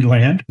walking. We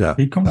land. Yeah.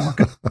 He came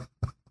walking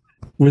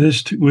with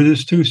his two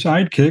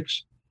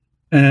sidekicks,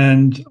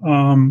 and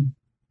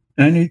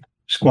he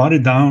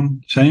squatted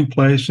down, same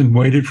place, and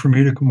waited for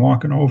me to come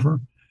walking over.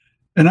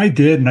 And I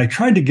did, and I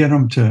tried to get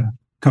him to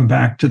come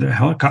back to the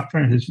helicopter.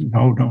 And he said,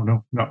 no.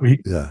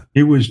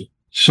 He was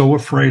so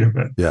afraid of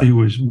it. Yeah. He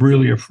was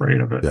really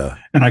afraid of it. Yeah.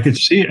 And I could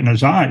see it in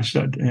his eyes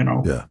that, you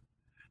know. Yeah.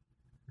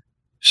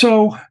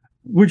 So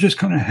we just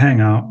kind of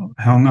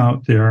hung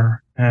out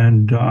there,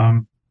 and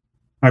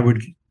I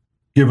would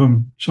give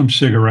him some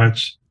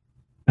cigarettes.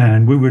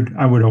 And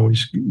I would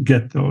always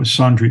get those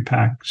sundry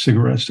pack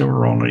cigarettes that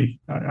were only,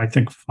 I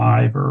think,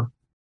 5 or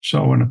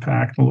so in a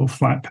pack, a little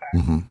flat pack.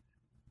 Mm-hmm.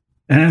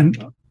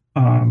 And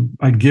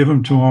I'd give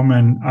them to him,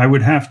 and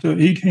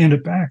he'd hand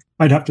it back.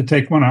 I'd have to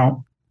take one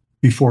out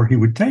before he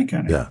would take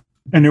any. Yeah.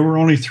 And there were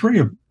only three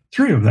of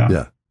them.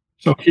 Yeah.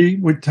 So he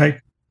would take,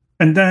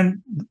 and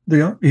then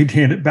he'd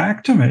hand it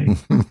back to me.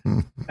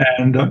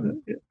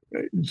 And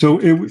so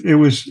it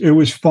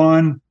was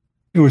fun.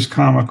 It was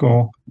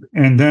comical.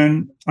 And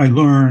then I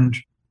learned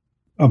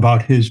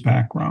about his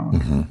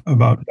background,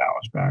 about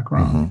Dow's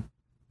background.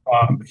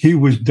 He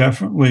was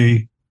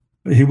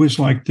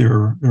like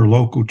their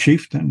local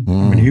chieftain. I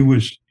mean, he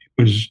was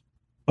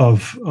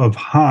of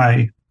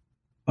high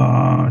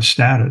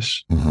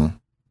status,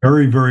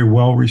 very, very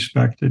well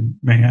respected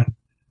man.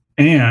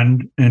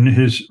 And in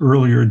his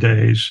earlier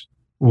days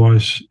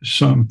was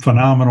some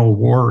phenomenal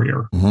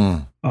warrior.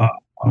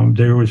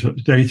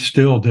 They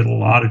still did a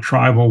lot of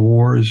tribal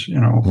wars,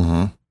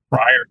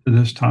 prior to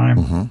this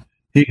time.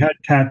 He had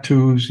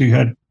tattoos. He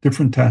had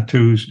different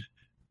tattoos.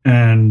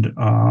 And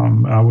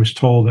I was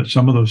told that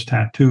some of those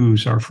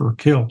tattoos are for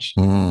kills.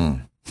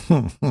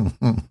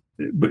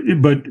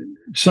 But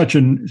such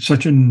a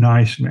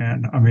nice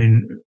man. I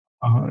mean,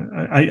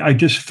 I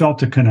just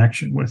felt a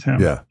connection with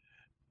him. Yeah.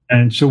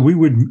 And so we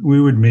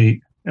would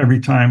meet every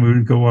time we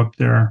would go up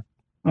there.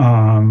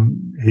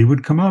 he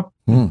would come up,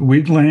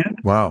 we'd land.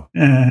 Wow.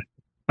 And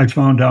I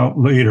found out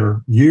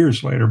later,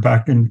 years later,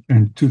 back in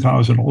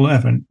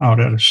 2011, out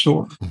at a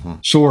SOAR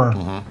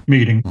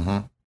meeting,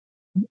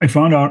 I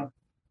found out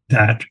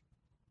that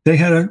they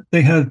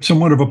had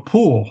somewhat of a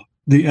pool.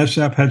 The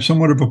SF had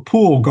somewhat of a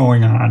pool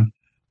going on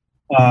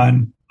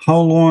how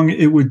long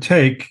it would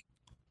take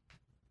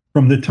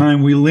from the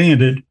time we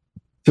landed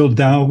till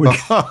Dow would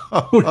go.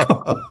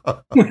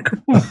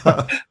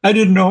 I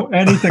didn't know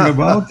anything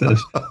about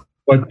this.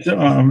 But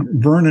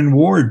Vernon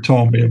Ward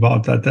told me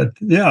about that.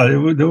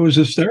 It was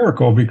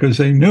hysterical because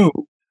they knew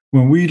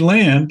when we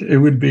land, it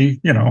would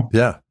be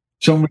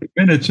so many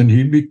minutes, and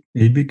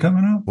he'd be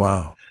coming up.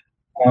 Wow.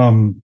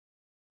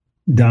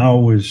 Dow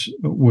was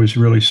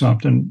really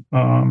something.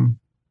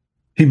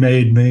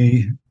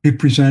 He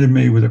presented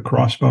me with a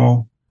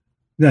crossbow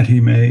that he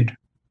made,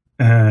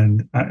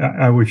 and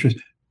I was just,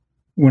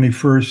 when he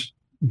first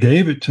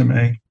gave it to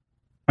me,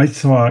 I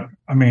thought,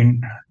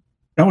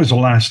 that was the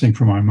last thing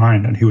from my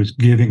mind, that he was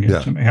giving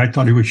it to me. I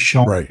thought he was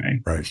showing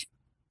me. Right.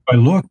 I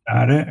looked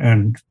at it,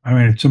 and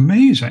it's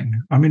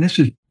amazing. This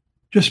is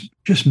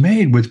just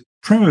made with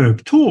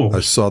primitive tools. I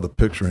saw the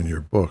picture in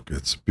your book.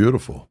 It's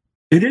beautiful.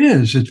 It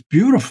is. It's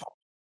beautiful.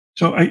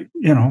 So I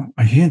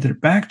handed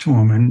it back to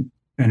him,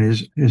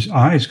 and his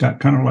eyes got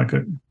kind of like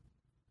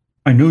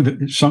I knew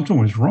that something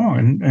was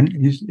wrong, and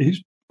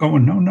he's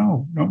going,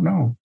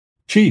 no,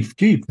 chief.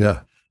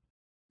 Yeah.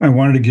 I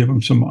wanted to give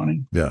him some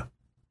money. Yeah.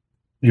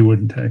 He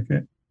wouldn't take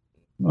it.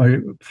 I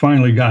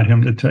finally got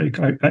him to take.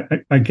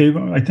 I gave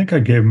him. I think I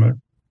gave him a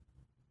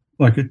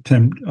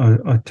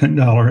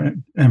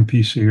 $10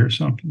 MPC or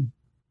something.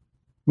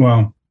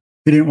 Well,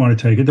 he didn't want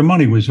to take it. The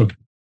money was of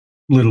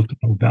little to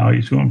no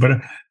value to him,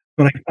 but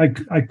I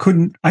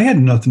couldn't. I had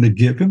nothing to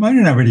give him. I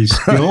didn't have any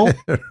skill.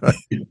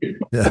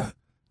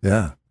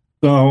 Yeah.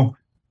 So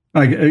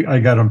I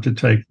got him to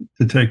take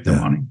the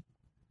money.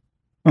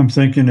 I'm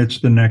thinking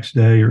it's the next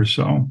day or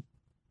so.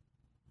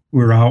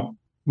 We're out.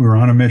 We were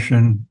on a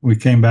mission. We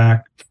came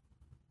back,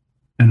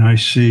 and I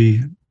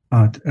see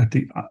at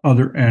the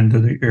other end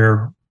of the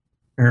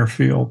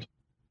airfield,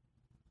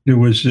 there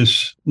was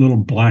this little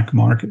black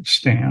market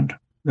stand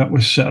that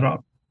was set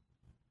up.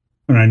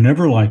 And I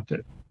never liked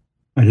it.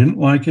 I didn't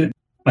like it.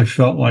 I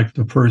felt like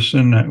the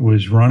person that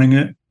was running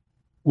it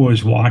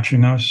was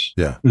watching us.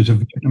 Yeah. It was a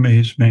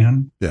Vietnamese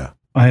man. Yeah.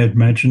 I had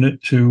mentioned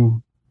it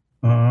to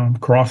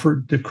Dick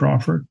Crawford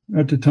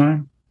at the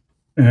time.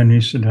 And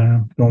he said,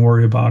 don't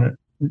worry about it.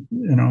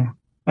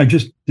 I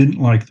just didn't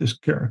like this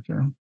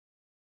character.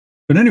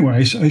 But anyway,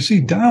 I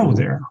see Dow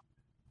there,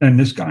 and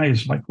this guy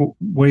is like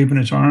waving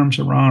his arms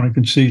around. I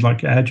could see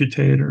like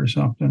agitated or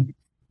something.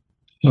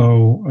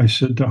 So I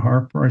said to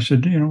Harper, I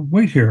said,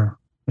 wait here.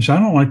 I said, I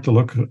don't like the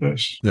look of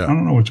this. Yeah. I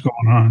don't know what's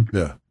going on.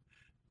 Yeah.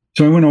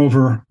 So I went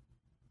over,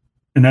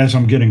 and as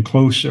I'm getting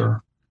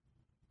closer,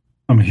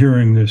 I'm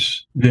hearing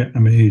this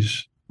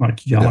Vietnamese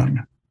like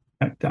yelling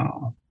at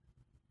Dow.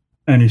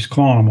 And he's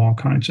calling him all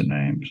kinds of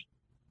names.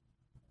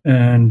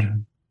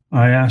 And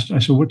I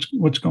said,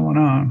 what's going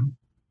on?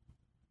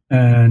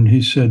 And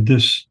he said,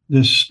 this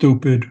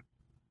stupid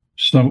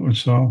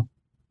so-and-so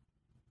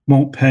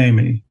won't pay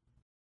me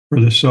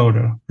for the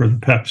soda, for the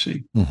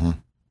Pepsi. Mm-hmm.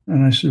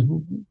 And I said,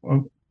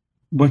 well,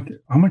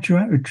 how much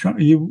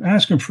you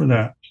asking for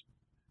that?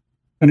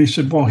 And he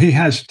said, well, he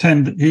has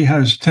 $10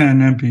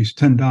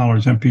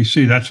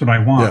 MPC. That's what I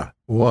want. Yeah.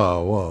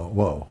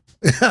 Whoa.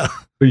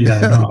 Yeah,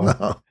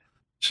 no.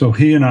 So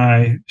he and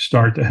I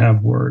start to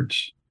have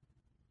words.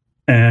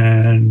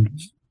 And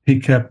he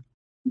kept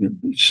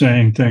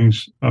saying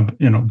things,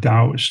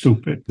 Dow is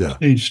stupid. Yeah.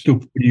 He's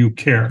stupid. What do you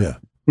care? Yeah.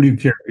 What do you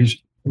care? He's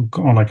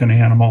going like an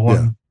animal.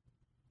 Yeah.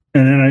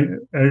 And then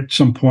at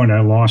some point,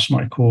 I lost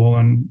my cool,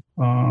 and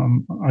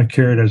I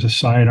carried as a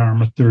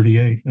sidearm a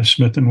 38, a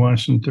Smith &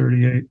 Wesson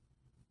 38.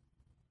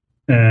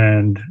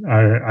 And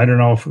I don't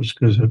know if it was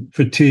because of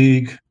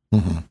fatigue,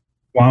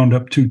 wound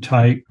up too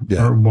tight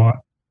or what.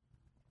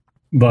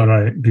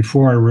 But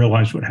before I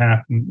realized what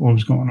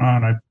was going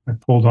on, I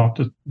pulled out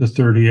the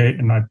 38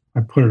 and I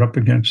put it up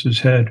against his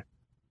head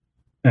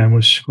and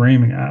was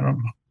screaming at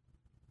him.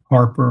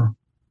 Harper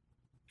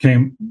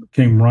came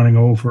running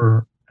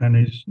over,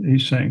 and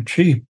he's saying,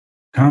 "Chief,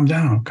 calm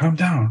down.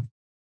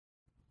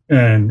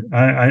 And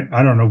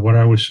I don't know what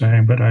I was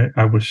saying, but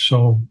I was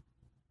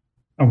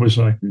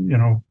like,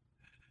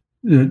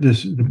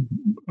 this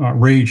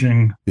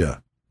raging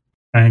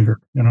anger,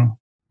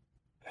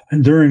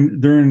 And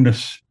during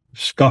this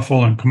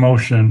scuffle and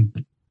commotion,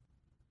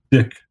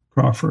 Dick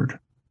Crawford,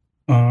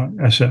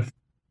 SF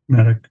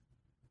medic,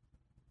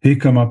 he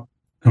come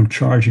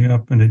charging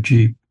up in a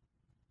Jeep,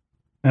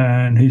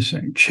 and he's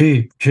saying,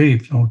 Chief,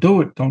 don't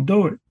do it.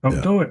 Do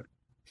it.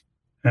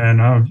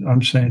 And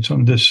I'm saying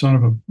something, this son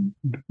of a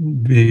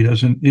B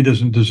he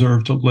doesn't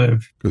deserve to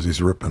live. Because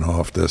he's ripping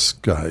off this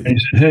guy. And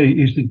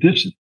he said,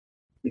 this,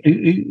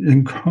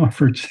 and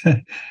Crawford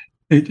said,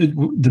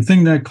 the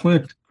thing that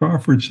clicked,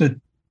 Crawford said,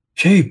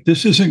 Chief,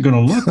 this isn't going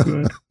to look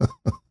good.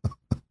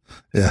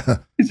 Yeah.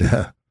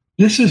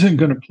 This isn't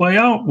going to play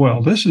out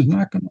well. This is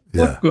not going to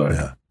look good.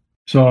 Yeah.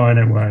 So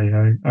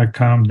anyway, I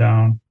calmed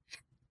down,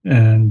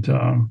 and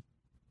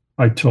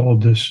I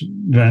told this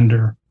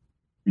vendor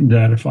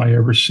that if I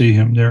ever see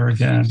him there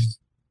again,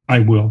 I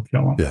will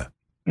kill him. Yeah.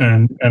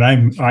 And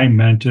I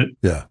meant it.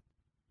 Yeah.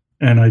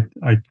 And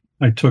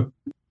I took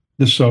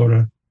the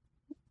soda,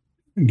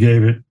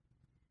 gave it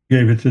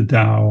to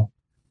Dow,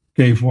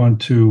 gave one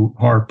to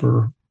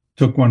Harper,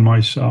 took one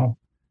myself,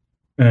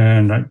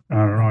 and I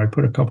don't know, I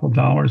put a couple of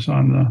dollars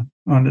on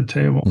the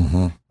table.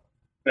 Mm-hmm.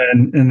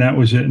 And that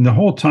was it. And the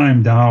whole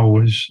time Dow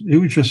was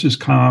just as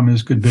calm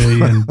as could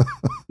be. And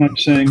I'm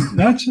saying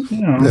that's,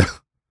 Yeah.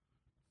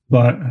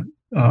 But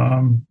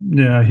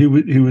yeah, he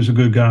was a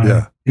good guy.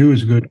 Yeah. He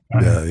was a good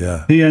guy. Yeah.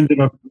 Yeah. He ended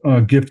up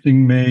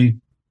gifting me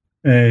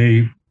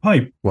a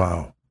pipe.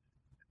 Wow.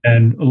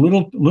 And a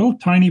little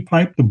tiny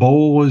pipe. The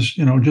bowl was,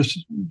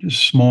 just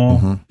small.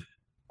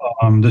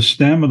 Mm-hmm. The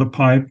stem of the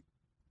pipe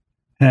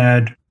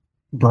had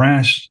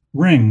brass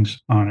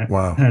rings on it.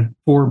 Wow. Had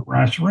 4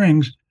 brass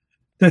rings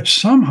that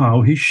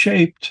somehow he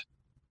shaped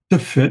to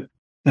fit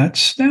that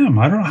stem.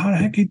 I don't know how the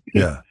heck he did it.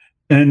 Yeah.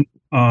 And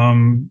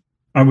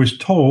I was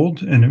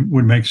told, and it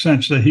would make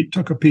sense, that he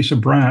took a piece of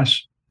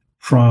brass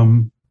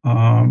from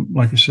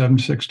like a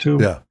 7.62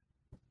 Yeah.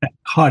 and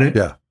cut it.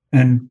 Yeah.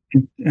 And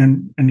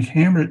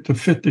hammered it to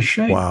fit the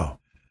shape. Wow.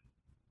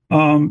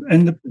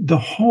 And the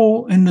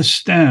hole in the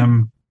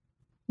stem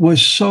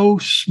was so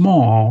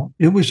small;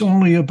 it was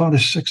only about a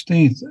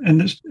 1/16,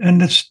 and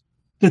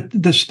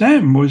the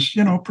stem was,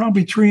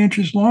 probably 3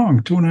 inches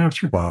long, 2.5.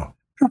 3. Wow.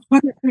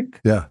 What the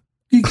heck? Yeah.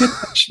 You get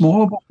that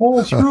small of a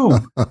hole through.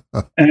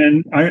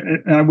 And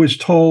I was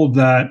told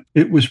that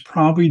it was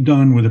probably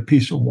done with a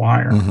piece of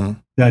wire Mm-hmm.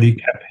 that he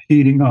kept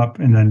heating up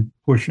and then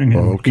pushing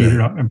and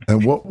heated up.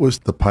 And what was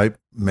the pipe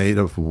made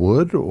of,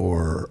 wood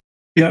or?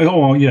 Yeah.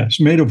 Oh, yes,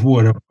 made of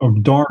wood,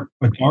 of dark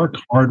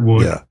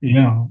hardwood. Yeah.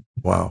 Yeah.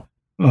 Wow.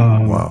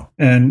 Wow.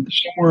 And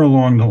somewhere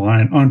along the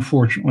line,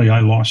 unfortunately, I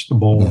lost the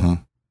bowl. Mm-hmm.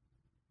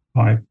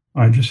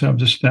 I just have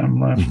the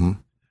stem left. Mm-hmm.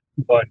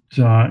 But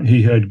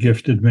he had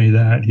gifted me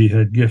that. He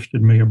had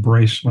gifted me a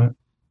bracelet.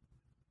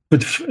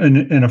 But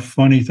and a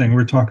funny thing,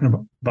 we're talking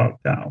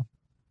about Dow,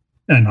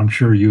 and I'm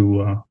sure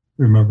you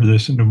remember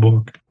this in the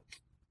book.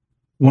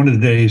 One of the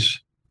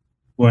days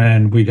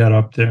when we got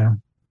up there,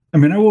 I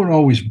mean, I would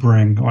always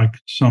bring like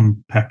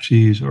some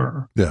Pepsis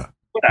or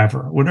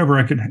whatever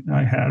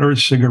I had, or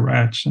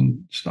cigarettes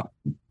and stuff,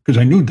 because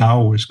I knew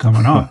Dow was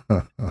coming up,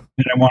 and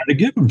I wanted to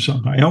give him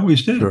something. I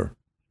always did. Sure.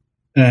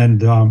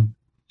 And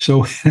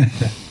so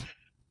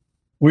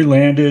we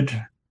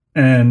landed,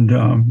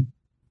 and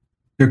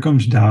here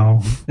comes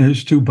Dow and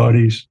his 2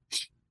 buddies.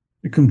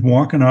 He comes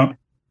walking up.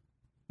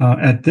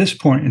 At this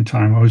point in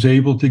time, I was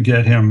able to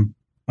get him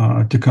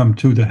to come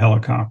to the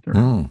helicopter,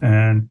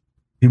 and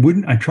he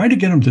wouldn't. I tried to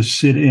get him to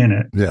sit in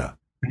it. Yeah,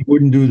 he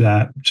wouldn't do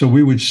that. So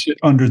we would sit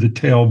under the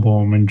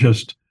tailbone and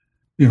just,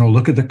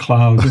 look at the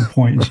clouds and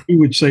point. He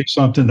would say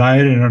something I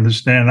didn't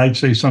understand. I'd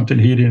say something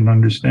he didn't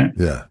understand.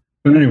 Yeah.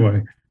 But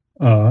anyway,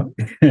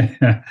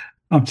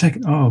 I'm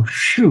thinking, oh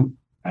shoot,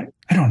 I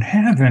don't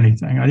have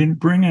anything. I didn't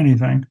bring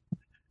anything,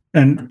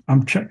 and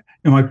I'm checking.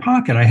 In my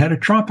pocket, I had a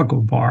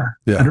tropical bar.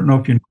 Yeah. I don't know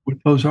if you know what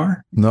those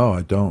are. No,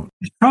 I don't.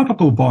 These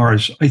tropical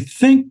bars, I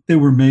think they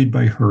were made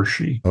by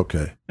Hershey.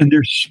 Okay. And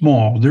they're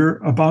small. They're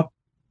about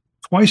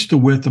twice the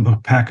width of a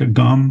pack of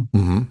gum,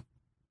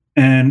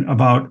 and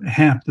about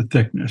half the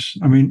thickness.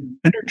 I mean,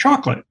 and they're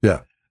chocolate.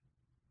 Yeah.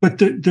 But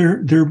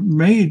they're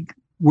made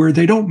where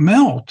they don't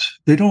melt.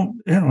 They don't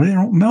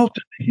melt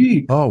in the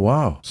heat. Oh,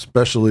 wow.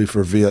 Especially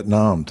for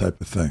Vietnam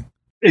type of thing.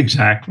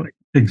 Exactly.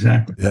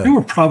 Yeah. They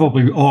were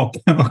probably all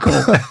chemical.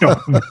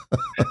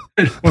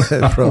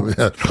 Probably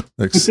had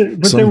like but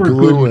some they were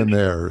glue good in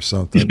there or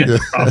something. Yeah,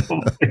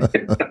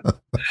 probably.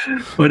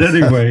 But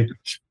anyway,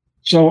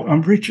 so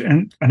I'm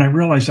reaching, and I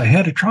realized I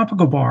had a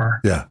tropical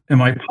bar in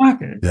my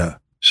pocket. Yeah.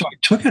 So I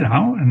took it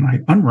out and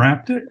I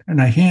unwrapped it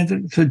and I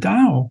handed it to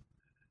Dow.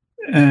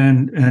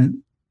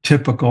 And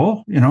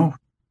typical,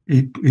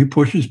 he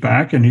pushes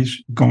back and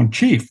he's going,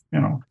 "Chief,"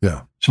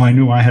 Yeah. So I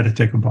knew I had to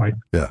take a bite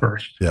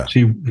first. Yeah. So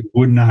he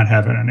would not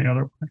have it any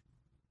other way.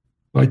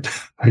 So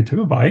I took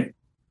a bite,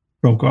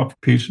 broke off a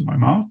piece in my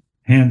mouth,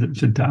 handed it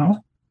to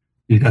Dow.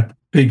 He got a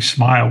big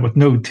smile with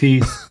no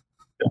teeth,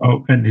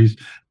 and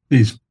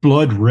these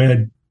blood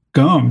red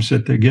gums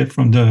that they get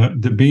from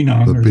the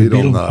bee-nut or the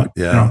beetle nut.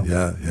 Yeah.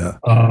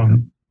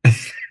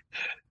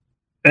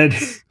 And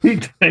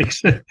he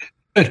takes it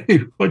and he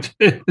puts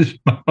it in his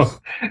mouth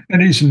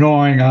and he's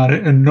gnawing on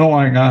it and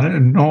gnawing on it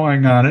and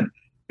gnawing on it.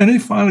 And he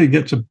finally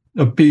gets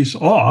a piece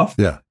off.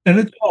 Yeah. And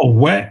it's all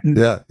wet. And,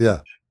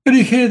 Yeah. And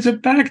he hands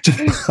it back to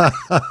me.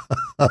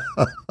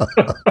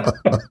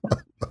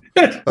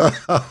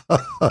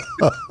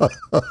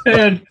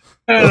 and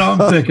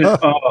I'm thinking,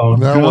 oh,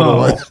 now no.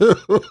 what do I do?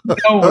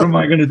 Now what am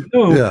I going to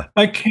do? Yeah.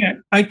 I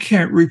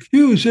can't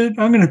refuse it.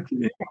 I'm going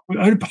to,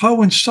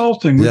 how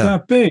insulting would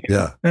that be?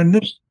 Yeah. And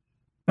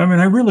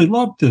I really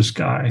loved this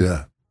guy.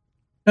 Yeah.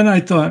 And I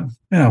thought,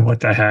 what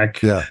the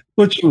heck? Yeah.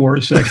 What's the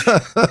worst thing?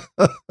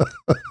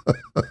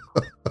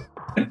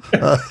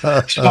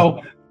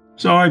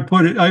 So I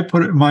put it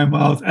in my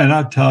mouth, and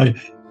I'll tell you,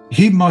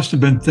 he must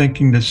have been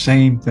thinking the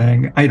same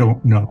thing. I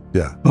don't know.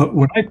 Yeah. But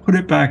when I put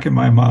it back in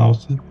my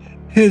mouth,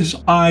 his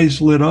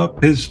eyes lit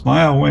up. His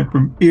smile went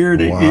from ear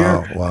to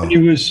ear. Wow. He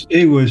was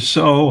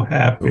so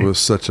happy. It was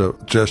such a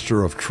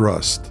gesture of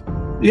trust.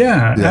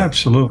 Yeah.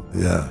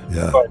 Absolutely. Yeah.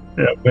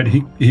 But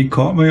he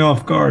caught me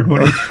off guard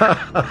when he.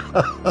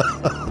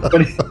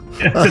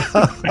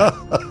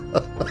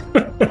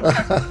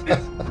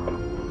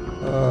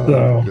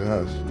 So,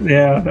 gosh.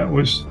 Yeah, that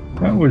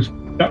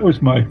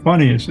was my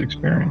funniest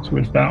experience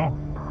with Dow.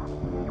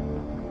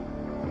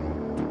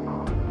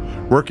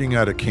 Working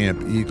at a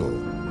Camp Eagle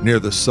near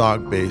the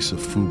SOG base of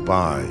Phu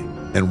Bai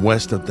and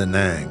west of Da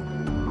Nang,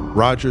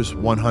 Roger's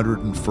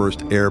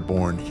 101st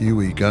Airborne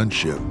Huey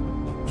gunship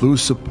flew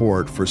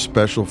support for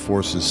Special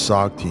Forces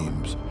SOG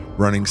teams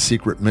running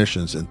secret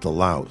missions into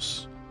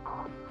Laos.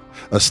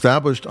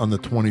 Established on the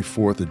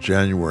 24th of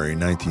January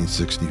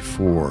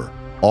 1964,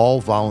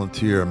 all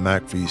volunteer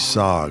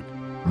MACV-SOG,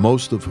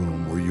 most of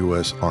whom were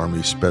U.S.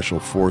 Army Special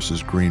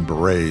Forces Green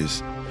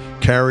Berets,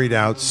 carried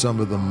out some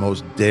of the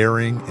most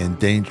daring and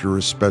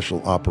dangerous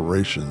special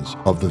operations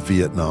of the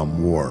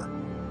Vietnam War.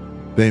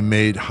 They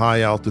made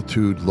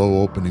high-altitude,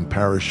 low-opening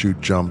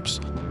parachute jumps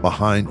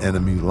behind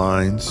enemy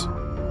lines,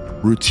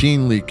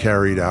 routinely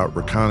carried out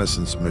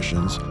reconnaissance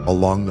missions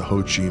along the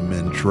Ho Chi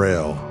Minh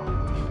Trail,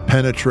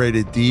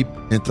 penetrated deep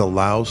into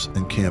Laos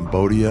and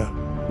Cambodia,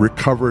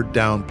 recovered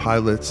downed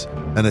pilots,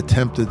 and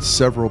attempted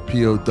several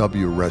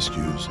POW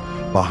rescues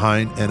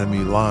behind enemy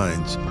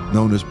lines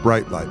known as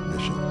bright light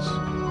missions.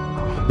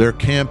 Their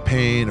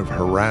campaign of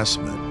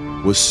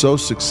harassment was so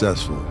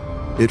successful,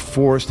 it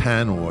forced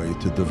Hanoi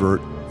to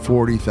divert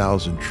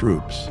 40,000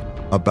 troops,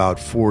 about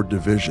 4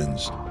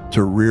 divisions,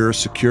 to rear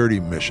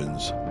security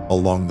missions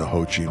along the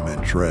Ho Chi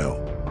Minh Trail.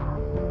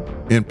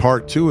 In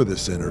part 2 of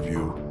this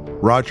interview,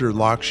 Roger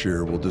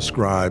Lockshier will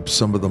describe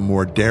some of the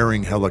more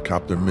daring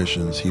helicopter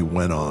missions he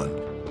went on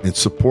in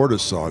support of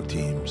SOG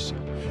teams,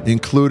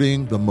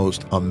 including the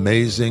most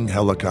amazing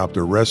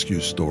helicopter rescue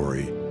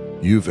story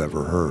you've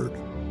ever heard.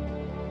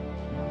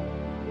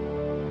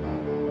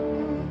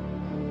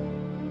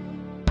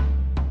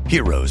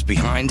 Heroes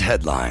Behind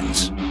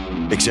Headlines.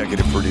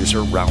 Executive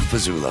producer Ralph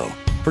Pezzullo.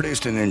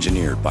 Produced and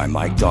engineered by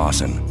Mike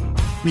Dawson.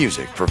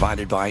 Music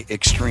provided by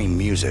Extreme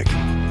Music.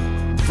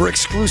 For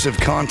exclusive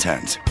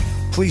content,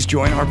 please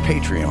join our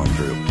Patreon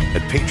group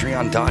at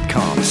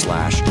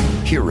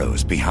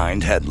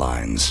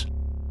patreon.com/heroesbehindheadlines.